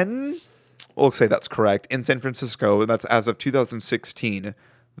Cren. We'll say that's correct, in San Francisco, and that's as of 2016.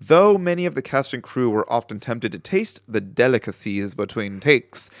 Though many of the cast and crew were often tempted to taste the delicacies between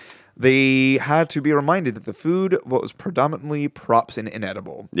takes, they had to be reminded that the food was predominantly props and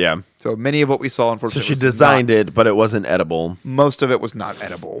inedible. Yeah. So many of what we saw, unfortunately, so she designed it, but it wasn't edible. Most of it was not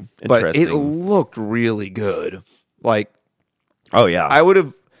edible. But it looked really good. Like, oh yeah. I would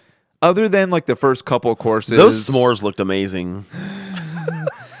have, other than like the first couple courses. Those s'mores looked amazing.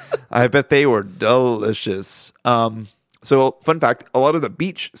 I bet they were delicious. So, fun fact, a lot of the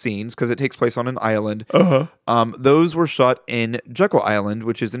beach scenes, because it takes place on an island, those were shot in Jekyll Island,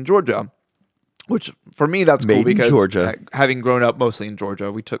 which is in Georgia. Which, for me, that's cool because having grown up mostly in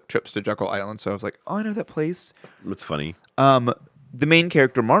Georgia, we took trips to Jekyll Island. So I was like, oh, I know that place. It's funny. The main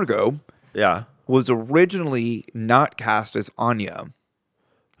character, Margot, was originally not cast as Anya.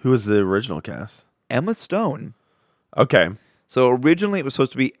 Who was the original cast? Emma Stone. Okay. So originally it was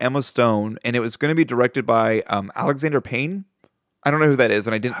supposed to be Emma Stone, and it was going to be directed by Alexander Payne. I don't know who that is,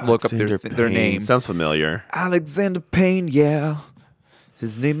 and I didn't look up their name. Sounds familiar. Alexander Payne, yeah.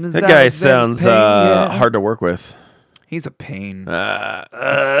 His name is that guy sounds hard to work with. He's a pain. But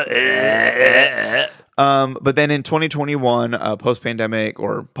then in 2021, post-pandemic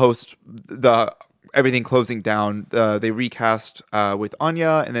or post everything closing down, they recast with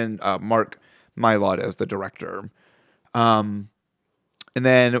Anya and then Mark Mylod as the director. And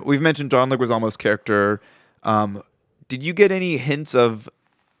then we've mentioned John Leguizamo's character. Did you get any hints of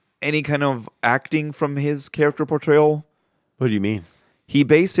any kind of acting from his character portrayal? What do you mean? He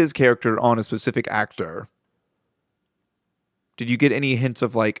based his character on a specific actor. Did you get any hints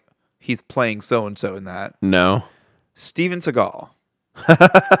of like he's playing so and so in that? No. Steven Seagal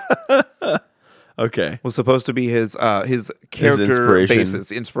Okay. was supposed to be his character inspiration.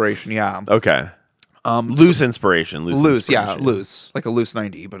 basis, inspiration. Yeah. Okay. Loose inspiration. Loose, yeah, inspiration. loose, like a loose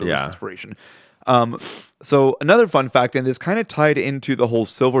 90, but a loose Yeah. inspiration. So another fun fact, and this kind of tied into the whole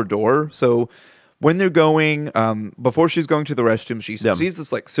silver door. So when they're going, before she's going to the restroom, she sees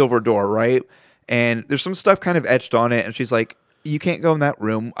this like silver door, right? And there's some stuff kind of etched on it, and she's like, "You can't go in that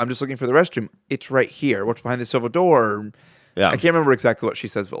room. I'm just looking for the restroom. It's right here. What's behind the silver door?" Yeah. I can't remember exactly what she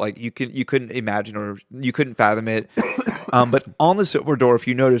says, but like you couldn't imagine or you couldn't fathom it. But on the silver door, if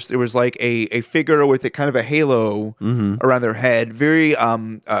you notice, there was like a figure with a kind of a halo around their head, very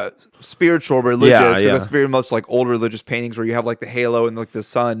spiritual, religious. 'Cause Yeah. That's very much like old religious paintings where you have like the halo and like the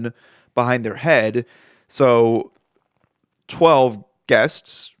sun behind their head. So 12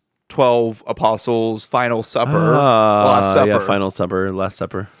 guests, 12 apostles, final supper, last supper. Yeah, final supper, last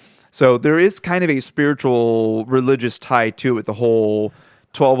supper. So there is kind of a spiritual religious tie to it, the whole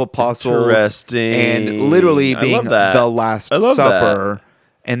 12 apostles. Interesting. And literally I being love that. the Last I love Supper.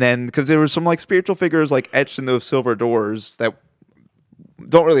 And then, because there were some like spiritual figures like etched in those silver doors that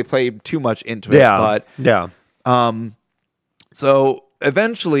don't really play too much into it. Yeah. But yeah. so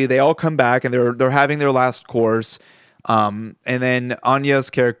eventually they all come back and they're having their last course. And then Anya's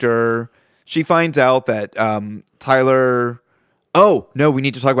character, she finds out that Tyler. Oh, no, we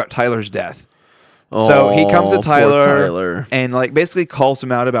need to talk about Tyler's death. So he comes to poor Tyler, Tyler. and like basically calls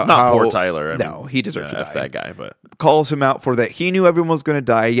him out about Not how poor Tyler. I no, mean, he deserved to yeah, die. that guy, but Calls him out for that. He knew everyone was going to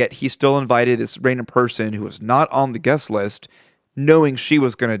die, yet he still invited this random person who was not on the guest list, knowing she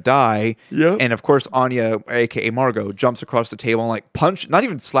was going to die. Yep. And of course, Anya, aka Margot, jumps across the table and like not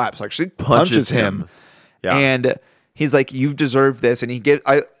even slaps, like she punches him. Yeah. And he's like, "You've deserved this." And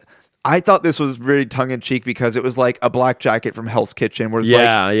I thought this was really tongue in cheek because it was like a black jacket from Hell's Kitchen, where it's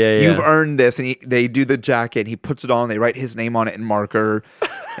like, "You've earned this," and they do the jacket, and he puts it on, they write his name on it in marker,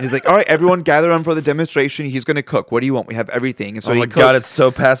 and he's like, "All right, everyone, gather on for the demonstration. He's going to cook. What do you want? We have everything." And so oh my god, it's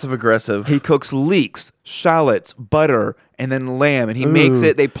so passive aggressive. he cooks leeks, shallots, butter, and then lamb, and he makes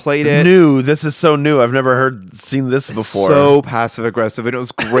it. They plate it. New. This is so new. I've never seen this before. So passive aggressive, and it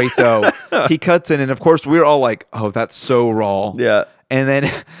was great though. He cuts in, and of course, we were all like, "Oh, that's so raw." Yeah. And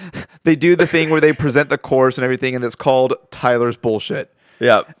then they do the thing where they present the course and everything, and it's called Tyler's Bullshit.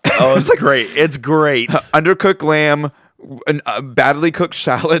 Yeah. Oh, it's great. It's great. Undercooked lamb, badly cooked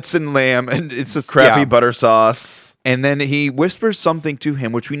shallots and lamb, and it's just Crappy butter sauce. And then he whispers something to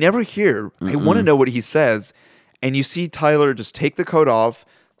him, which we never hear. I want to know what he says. And you see Tyler just take the coat off,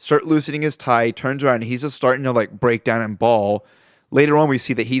 start loosening his tie, turns around, and he's just starting to like break down and bawl. Later on, we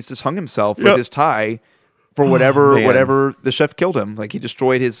see that he's just hung himself with his tie for whatever the chef killed him. Like he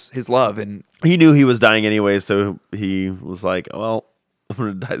destroyed his love, and He knew he was dying anyway, so he was like, well, I'm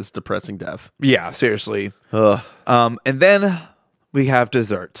going to die this depressing death. yeah, seriously. Ugh. And then we have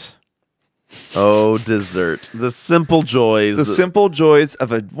dessert. Oh, dessert. The simple joys. The simple joys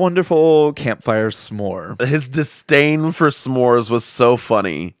of a wonderful campfire s'more. His disdain for s'mores was so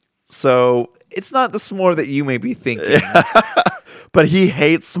funny. So it's not the s'more that you may be thinking. But he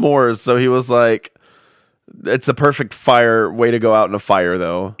hates s'mores, so he was like, it's a perfect way to go out in a fire,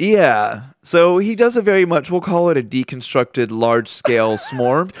 though. Yeah. So he does a very much, we'll call it a deconstructed large-scale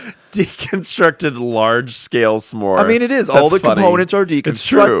s'more. Deconstructed large-scale s'more. I mean, it is. That's All the funny. components are deconstructed. It's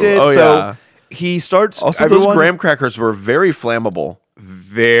true. Oh, so yeah. he starts... Also, those graham crackers were very flammable.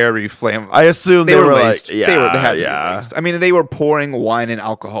 Very flammable. I assume they were laced. like, yeah, they had to be yeah. laced. I mean, they were pouring wine and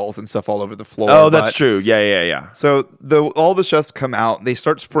alcohols and stuff all over the floor. Oh, that's true. Yeah. So all the chefs come out. They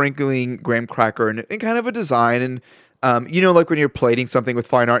start sprinkling graham cracker in kind of a design. And you know, like when you're plating something with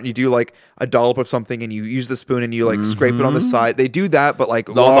fine art and you do like a dollop of something and you use the spoon and you like scrape it on the side. They do that, but like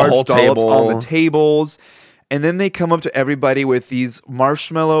large whole dollops table. on the tables. And then they come up to everybody with these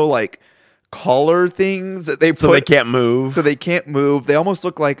marshmallow like collar things that they put. So they can't move. So they can't move. They almost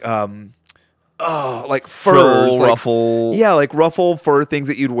look like like furs, Frill, like, ruffle. Yeah, like ruffle fur things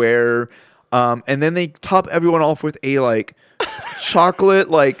that you'd wear. And then they top everyone off with a like chocolate,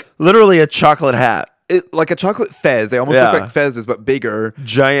 like Literally a chocolate hat. like a chocolate fez. They almost Yeah. look like fezzes, but bigger.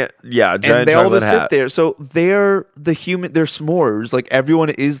 Giant And they all chocolate just hat. sit there. So they're s'mores. Like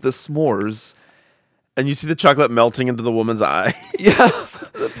everyone is the s'mores. And you see the chocolate melting into the woman's eye. Yes.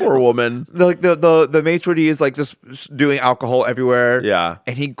 The poor woman. Like the maitre d' is like just doing alcohol everywhere. Yeah.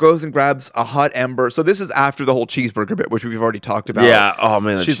 And he goes and grabs a hot ember. So this is after the whole cheeseburger bit, which we've already talked about. Yeah. Oh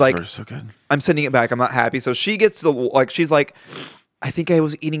man, that She's like, cheeseburger's so good. I'm sending it back. I'm not happy. So she gets she's like, I think I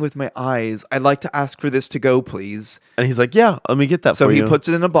was eating with my eyes. I'd like to ask for this to go, please. And he's like, yeah, let me get that So for he you. puts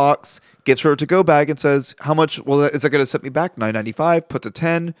it in a box, gets her to go bag, and says, how much is that going to set me back? $9.95, puts a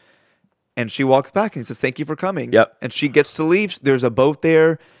 10, and she walks back and he says, thank you for coming. Yep. And she gets to leave. There's a boat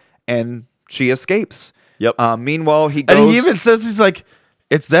there, and she escapes. Yep. Meanwhile, he goes... And he even says, he's like,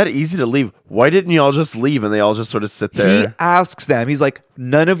 it's that easy to leave. Why didn't you all just leave? And they all just sort of sit there. He asks them, he's like,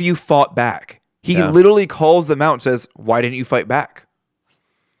 none of you fought back. He Yeah. literally calls them out and says, why didn't you fight back?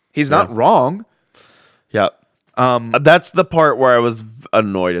 He's not wrong. Yeah. That's the part where I was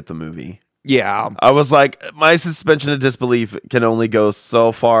annoyed at the movie. Yeah. I was like, my suspension of disbelief can only go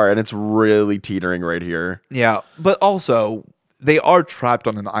so far, and it's really teetering right here. Yeah. But also, they are trapped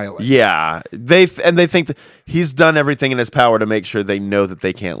on an island. Yeah. They think that he's done everything in his power to make sure they know that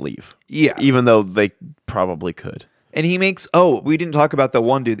they can't leave. Yeah. Even though they probably could. And he makes, we didn't talk about the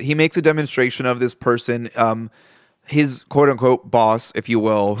one dude. He makes a demonstration of this person, his quote unquote boss, if you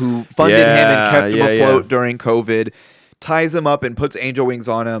will, who funded him and kept him afloat during COVID, ties him up and puts angel wings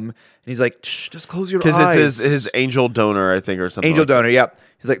on him. And he's like, shh, just close your eyes. Because it's his angel donor, I think, or something. Angel like that. donor, yep.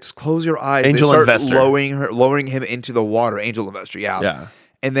 He's like, just close your eyes. Angel they start investor. lowering him into the water. Angel investor, yeah. Yeah.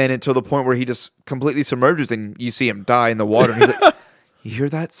 And then until the point where he just completely submerges and you see him die in the water. And he's like, you hear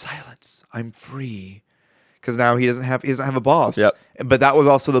that silence? I'm free. Because now he doesn't have a boss. Yep. But that was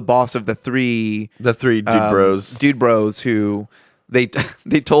also the boss of the three dude bros. Dude bros who they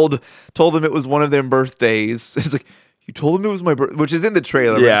told them it was one of their birthdays. It's like, you told them it was my birthday, which is in the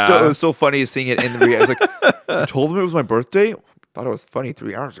trailer. Yeah. But it was still funny seeing it in the I was like, you told them it was my birthday? Thought it was funny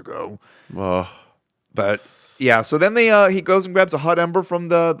 3 hours ago. Oh. But yeah, so then he goes and grabs a hot ember from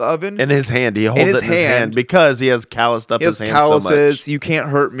the oven. In his hand. He holds it in his hand because he has calloused up He has his hand calluses. so much. You can't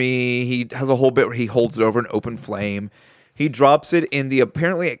hurt me. He has a whole bit where he holds it over an open flame. He drops it in the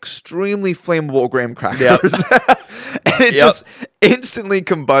apparently extremely flammable graham crackers. And it just instantly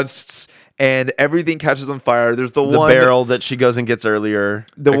combusts and everything catches on fire. There's the one barrel that she goes and gets earlier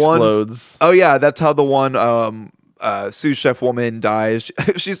explodes. Oh yeah, that's how the one sous chef woman dies.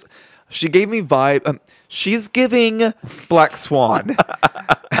 She gave me vibe. She's giving Black Swan.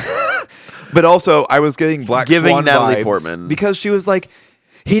 But also, I was getting Black Swan Natalie vibes Portman. because she was like,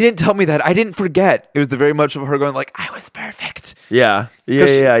 he didn't tell me that. I didn't forget. It was the very much of her going like, I was perfect. Yeah.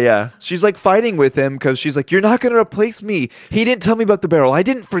 She's like fighting with him because she's like, you're not going to replace me. He didn't tell me about the barrel. I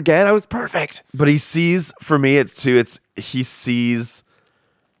didn't forget. I was perfect. But he sees, for me, he sees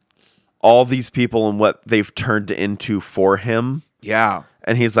all these people and what they've turned into for him. Yeah.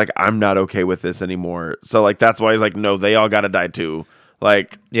 And he's like, I'm not okay with this anymore. So like that's why he's like, no, they all gotta die too.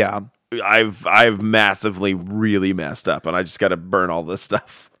 Like, yeah, I've massively really messed up, and I just gotta burn all this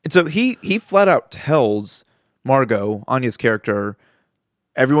stuff. And so he flat out tells Margot, Anya's character,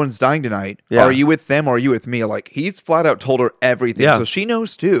 everyone's dying tonight. Yeah. Are you with them or are you with me? Like, he's flat out told her everything. Yeah. So she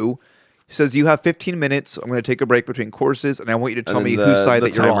knows too. He says, you have 15 minutes. I'm going to take a break between courses, and I want you to tell me whose side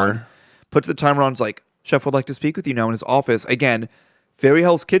that you're on. Puts the timer on. It's like, Chef would like to speak with you now in his office. Again, Very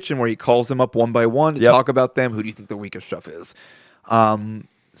Hell's Kitchen, where he calls them up one by one to talk about them. Who do you think the weakest chef is?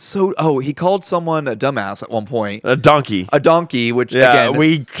 He called someone a dumbass at one point. A donkey, which again, again,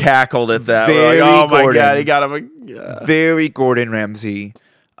 we cackled at that. Very We're like, oh my Gordon. god, he got him. Very Gordon Ramsay.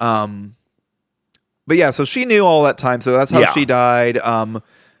 But yeah, so she knew all that time. So that's how she died.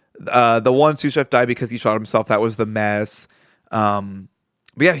 The one sous chef died because he shot himself. That was the mess.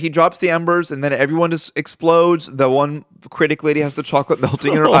 But yeah, he drops the embers and then everyone just explodes. The one critic lady has the chocolate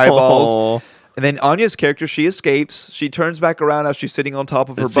melting in her eyeballs. And then Anya's character, she escapes. She turns back around as she's sitting on top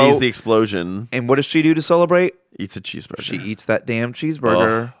of her boat. Sees the explosion. And what does she do to celebrate? Eats a cheeseburger. She eats that damn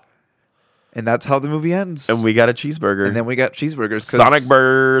cheeseburger. And that's how the movie ends. And we got a cheeseburger. And then we got cheeseburgers. Sonic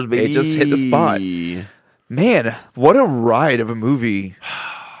Burgers, baby. It just hit the spot. Man, what a ride of a movie.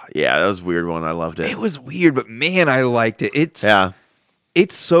 Yeah, that was a weird one. I loved it. It was weird, but man, I liked it.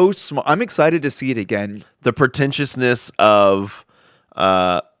 It's so smart. I'm excited to see it again. The pretentiousness of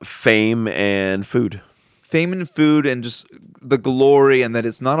fame and food. Fame and food and just the glory, and that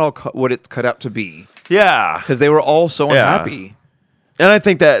it's not all what it's cut out to be. Yeah. Because they were all so unhappy. And I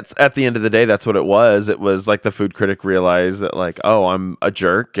think that's at the end of the day, that's what it was. It was like the food critic realized that like, oh, I'm a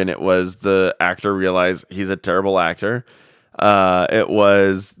jerk. And it was the actor realized he's a terrible actor. It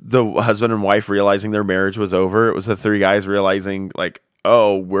was the husband and wife realizing their marriage was over. It was the three guys realizing like,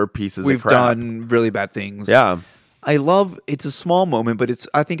 oh, we're pieces We've of crap. done really bad things. Yeah. It's a small moment, but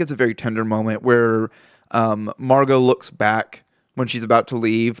I think it's a very tender moment where Margot looks back when she's about to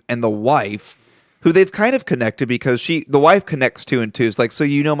leave, and the wife, who they've kind of connected because the wife connects 2 and 2. It's like, so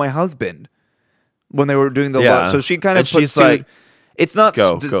you know my husband when they were doing the love. So she kind of puts she's like, It's not.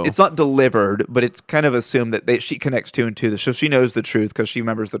 Go. It's not delivered, but it's kind of assumed that she connects two and two, so she knows the truth because she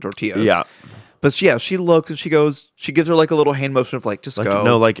remembers the tortillas. Yeah. But she looks and she goes. She gives her like a little hand motion of like, just Like, go.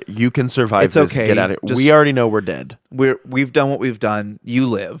 no, like you can survive. It's this. okay. Get at it. Just- We already know we're dead. We've done what we've done. You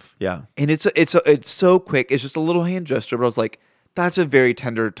live. Yeah. And it's so quick. It's just a little hand gesture, but I was like, that's a very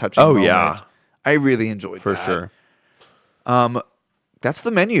tender, touching. Oh, moment. yeah. I really enjoyed For that. sure. That's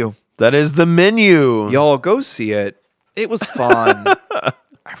the menu. That is the menu. Y'all go see it. It was fun. I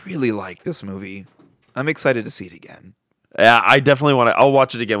really like this movie. I'm excited to see it again. Yeah, I definitely want to. I'll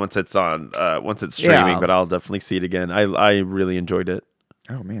watch it again once it's on, once it's streaming. Yeah. But I'll definitely see it again. I really enjoyed it.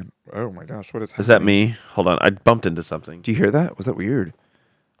 Oh man. Oh my gosh. What is happening? Is that me? Hold on, I bumped into something. Do you hear that? Was that weird?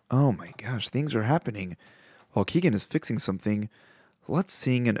 Oh my gosh. Things are happening. While Keegan is fixing something, let's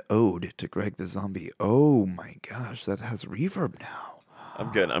sing an ode to Greg the Zombie. Oh my gosh. That has reverb now.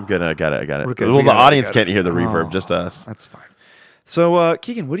 I'm good. I got it. We're good. Well, We the got it. audience We got can't it. hear the reverb, Oh, just us. That's fine. So,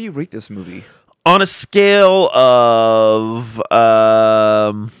 Keegan, what do you rate this movie? On a scale of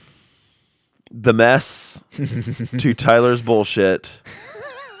the mess to Tyler's bullshit,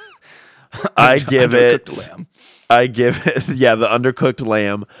 I give it. Undercooked lamb. I give it. Yeah, the undercooked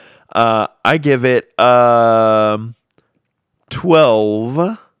lamb. I give it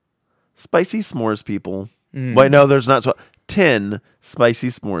 12 spicy s'mores people. Wait, no, there's not 12. 10 spicy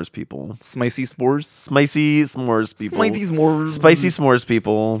s'mores people. Spicy s'mores? Spicy s'mores people. Spicy s'mores. Spicy s'mores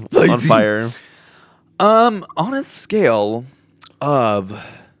people on Spicy. fire. On a scale of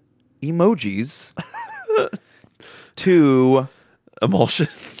emojis to Emulsion.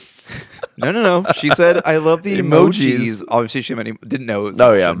 no. She said, "I love the Emojis. emojis." Obviously, she didn't know it was.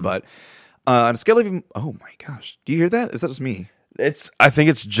 Oh, yeah. But on a scale of oh my gosh, do you hear that? Is that just me? I think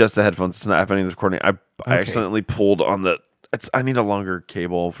it's just the headphones. It's not happening in the recording. I Okay. accidentally pulled on the. I need a longer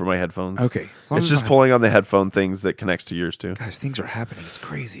cable for my headphones. Okay. As long It's as just I- pulling on the headphone things that connects to yours too. Guys, things are happening. It's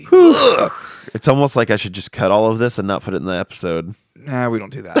crazy. It's almost like I should just cut all of this and not put it in the episode. Nah, we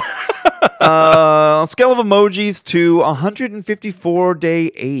don't do that. Scale of emojis to 154 day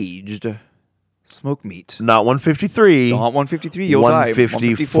aged smoked meat. Not 153. Not 153. You'll die.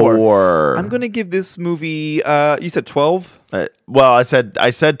 154. I'm gonna give this movie. You said 12. Well, I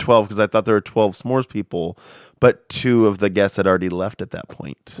said 12 because I thought there were 12 s'mores people, but 2 of the guests had already left at that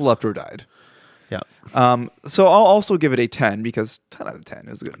point. Left or died. Yeah. So I'll also give it a 10 because 10 out of 10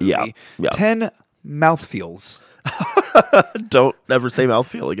 is a good movie. Yeah. 10 mouthfeels. Don't ever say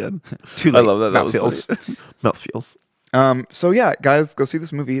mouthfeel again. Too late. I love that. That was Mouthfeels. funny. Mouthfeels. So yeah, guys, go see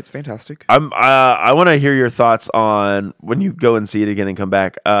this movie. It's fantastic. I want to hear your thoughts on when you go and see it again and come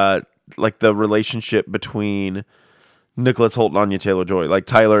back. Like the relationship between Nicholas Hoult and Anya Taylor-Joy, like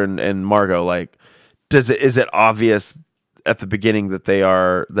Tyler and Margot. Like, is it obvious at the beginning that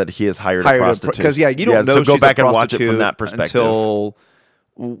he has hired a prostitute? Because you don't know. So go she's back a and watch it from prostitute that perspective. until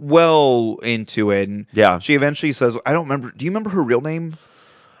well into it. And Yeah. she eventually says, "I don't remember. Do you remember her real name?"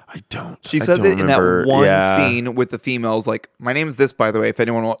 I don't. She I says don't it remember. in that one Yeah. scene with the females. Like, my name is this, by the way. If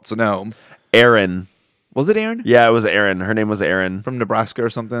anyone wants to know, Erin. was it Aaron Yeah, it was Erin. Her name was Erin. from Nebraska or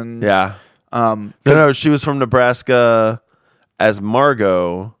something? Yeah. No, she was from Nebraska as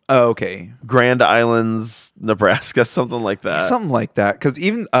Margot. Oh, okay. Grand Islands, Nebraska, something like that. Something like that. Because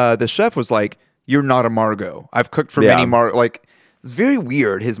even the chef was like, "You're not a Margot. I've cooked for Yeah. many Margot." Like, it's very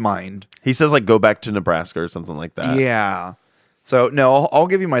weird. His mind. He says like go back to Nebraska or something like that. Yeah. So no, I'll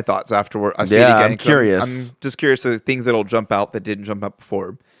give you my thoughts afterward. I see Yeah, it again. I'm 'Cause curious. I'm just curious of the things that'll jump out that didn't jump out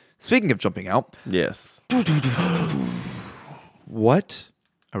before. Speaking of jumping out, Yes. what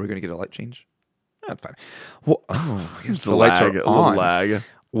are we going to get a light change? That's fine. Well, Just the lights a are little on. lag.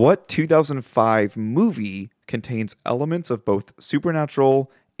 What 2005 movie contains elements of both supernatural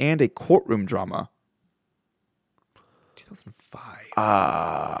and a courtroom drama?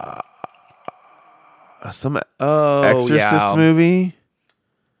 2005. Some Oh, Exorcist yeah. movie.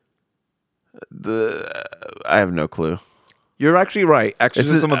 I have no clue. You're actually right.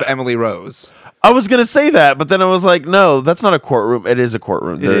 Exorcism Is of Emily Rose. I was gonna say that, but then I was like, no, that's not a courtroom. It is a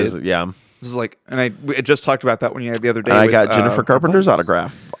courtroom. It There is. Yeah. This is like, and I just talked about that when you had the other day. And I with, got Jennifer Carpenter's Bones.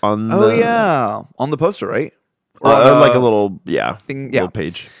 autograph on Oh the yeah, on the poster, right? like a little thing. Yeah. little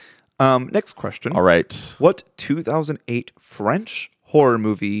page. Next question. All right. What 2008 French horror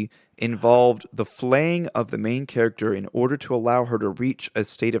movie involved the flaying of the main character in order to allow her to reach a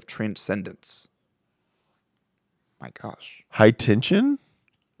state of transcendence? My gosh. High Tension?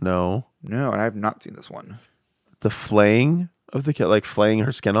 No. No, I have not seen this one. The flaying of the kid, like flaying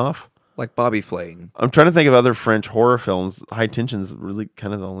her skin off. Like Bobby flaying. I'm trying to think of other French horror films. High Tension's really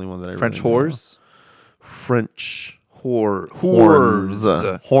kind of the only one that I French really know. whores? French Horrors.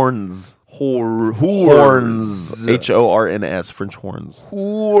 horns. Horns. Horns. French horns.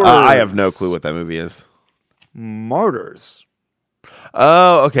 Horns. I have no clue what that movie is. Martyrs.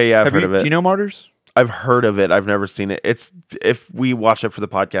 Oh, okay. Yeah, I've heard of it. Do you know Martyrs? I've heard of it. I've never seen it. If we watch it for the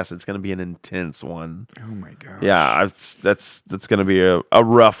podcast, it's going to be an intense one. Oh my god. Yeah, that's going to be a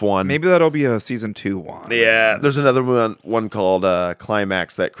rough one. Maybe that'll be a season 2 one. Yeah, there's another one called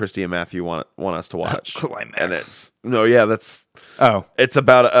Climax that Christy and Matthew want us to watch. Climax. And it's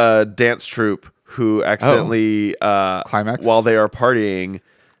about a dance troupe who accidentally Climax while they are partying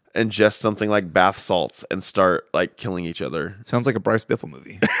ingest something like bath salts and start like killing each other. Sounds like a Bryce Biffle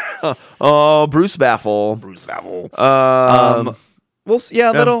movie. Oh, Bruce Baffle.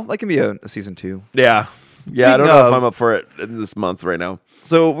 That can be a season 2. Yeah. I don't know if I'm up for it in this month right now.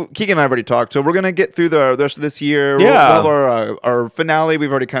 So Keegan and I have already talked. So we're gonna get through the rest of this year. Yeah. We'll have our finale.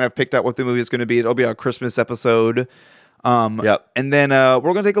 We've already kind of picked out what the movie is going to be. It'll be our Christmas episode. Yep. And then we're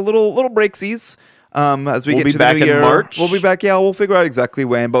gonna take a little breaksies. As we We'll get be to back the new in year, March. we'll be back. Yeah, we'll figure out exactly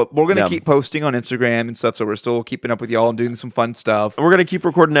when, but we're gonna Yeah. keep posting on Instagram and stuff. So we're still keeping up with y'all and doing some fun stuff. And we're going to keep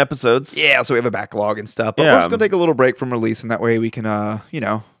recording episodes. Yeah, so we have a backlog and stuff. But Yeah. we're just gonna take a little break from release, and that way we can,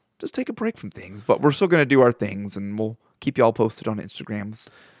 just take a break from things. But we're still gonna do our things, and we'll keep y'all posted on Instagrams.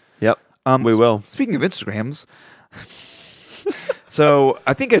 Yep. We will. Speaking of Instagrams, so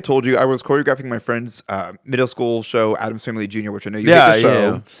I think I told you I was choreographing my friend's middle school show, Addams Family Jr., which I know you hate the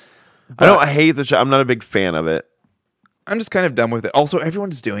show. I hate the show. I'm not a big fan of it. I'm just kind of done with it. Also,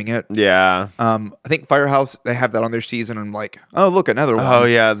 everyone's doing it. Yeah. I think Firehouse, they have that on their season. And I'm like, oh, look, another one. Oh,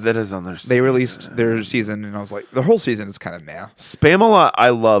 yeah, that is on their season. They released their season, and I was like, the whole season is kind of meh. Spam-A-Lot. I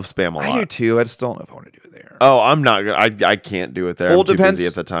love Spam-A-Lot. I do too. I just don't know if I want to do it there. Oh, I'm not good. I can't do it there. Well, I'm too depends busy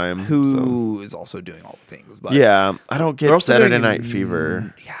at the time. Who is also doing all the things. But Yeah, I don't they're get also Saturday doing- Night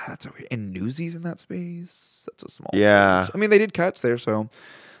Fever. Yeah, that's weird. And Newsies in that space. That's a small Yeah. stage. I mean, they did Cats there, so.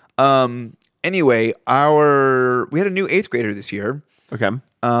 Anyway, we had a new 8th grader this year. Okay.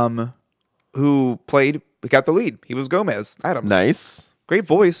 Who got the lead. He was Gomez Adams. Nice. Great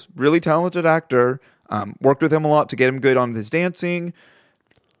voice, really talented actor. Worked with him a lot to get him good on his dancing.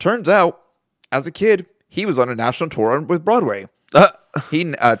 Turns out, as a kid, he was on a national tour with Broadway.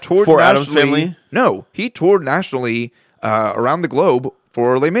 He toured For Addams nationally. Family? No, he toured nationally around the globe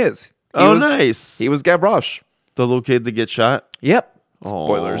for Les Mis. Nice. He was Gavroche. The little kid that gets shot. Yep.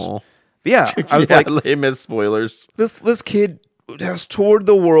 Spoilers. Aw. But yeah, I was like, Les Mis spoilers. this kid has toured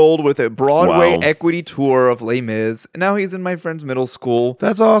the world with a Broadway Wow. equity tour of Les Mis. And now he's in my friend's middle school.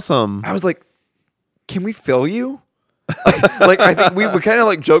 That's awesome. I was like, can we fill you? Like I think we kind of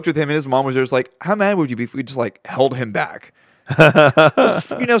like joked with him, and his mom was just like, how mad would you be if we just like held him back?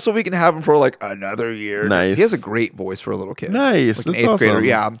 Just, so we can have him for like another year. Nice. He has a great voice for a little kid. Nice. Like an That's 8th grader. awesome.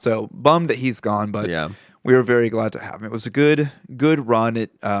 Yeah. So bummed that he's gone, but Yeah. we were very glad to have him. It was a good run.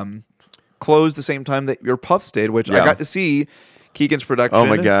 It closed the same time that your Puffs did, which I Yeah. got to see Keegan's production. Oh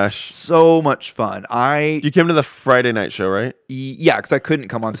my gosh. So much fun. You came to the Friday night show, right? Yeah, because I couldn't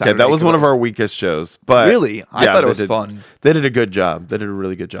come on Saturday. Okay, that was 'cause one I of our weakest shows. But Really? I thought it they was did- fun. They did a good job. They did a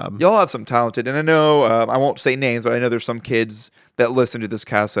really good job. Y'all have some talented, and I know I won't say names, but I know there's some kids that listen to this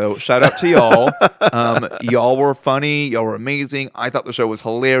cast. So shout out to y'all. Y'all were funny. Y'all were amazing. I thought the show was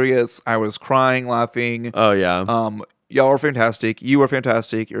hilarious. I was crying, laughing. Oh yeah. Y'all were fantastic. You were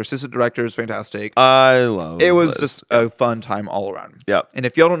fantastic. Your assistant director is fantastic. I love It was this. just a fun time all around. Yep. And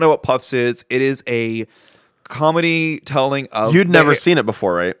if y'all don't know what Puffs is, it is a comedy telling of. You'd never the- seen it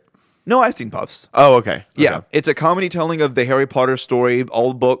before, right? No, I've seen Puffs. Oh, okay. Yeah, Okay. it's a comedy telling of the Harry Potter story,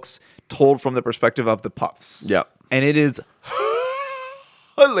 all the books told from the perspective of the Puffs. Yep. And it is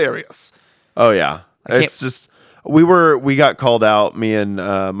hilarious. Oh yeah. can't- It's just we got called out. Me and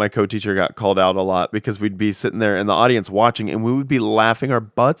my co-teacher got called out a lot because we'd be sitting there in the audience watching, and we would be laughing our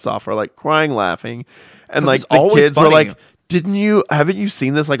butts off, or like crying laughing, and like it's the always kids were funny. like, haven't you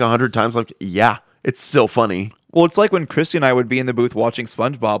seen this like 100 times? Like, yeah, it's still funny. Well, it's like when Christy and I would be in the booth watching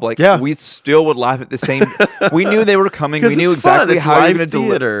SpongeBob. Like, Yeah. we still would laugh at the same. We knew they were coming. We 'Cause knew it's fun. exactly It's how you're live going to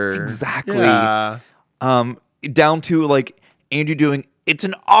theater. deliver. Exactly. Yeah. Down to like Andrew doing "It's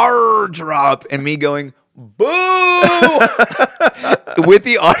an R drop" and me going "Boo" with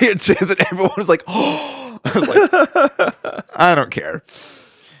the audiences, and everyone was like, "Oh!" I was like, I don't care.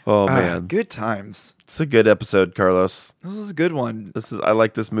 Oh man, Good times. it's a good episode, Carlos. This is a good one. I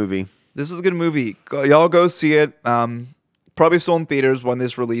like this movie. This is a good movie. Y'all go see it. Probably still in theaters when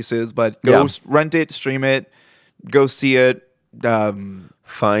this releases, but go Yeah. rent it, stream it, go see it.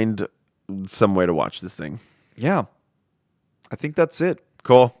 Find some way to watch this thing. Yeah, I think that's it.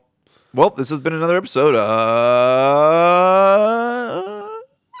 Cool. Well, this has been another episode of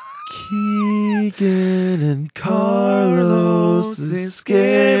Keegan and Carlos. Carlos's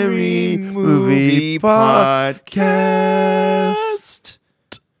Scary Movie Podcast.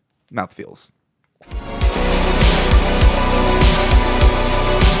 Mouth feels.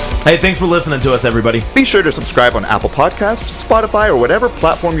 Hey, thanks for listening to us, everybody. Be sure to subscribe on Apple Podcasts, Spotify, or whatever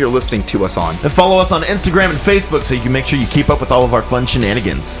platform you're listening to us on. And follow us on Instagram and Facebook so you can make sure you keep up with all of our fun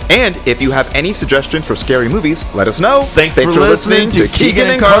shenanigans. And if you have any suggestions for scary movies, let us know. Thanks for listening to Keegan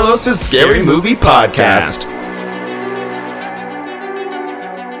and Carlos's Scary Movie Podcast.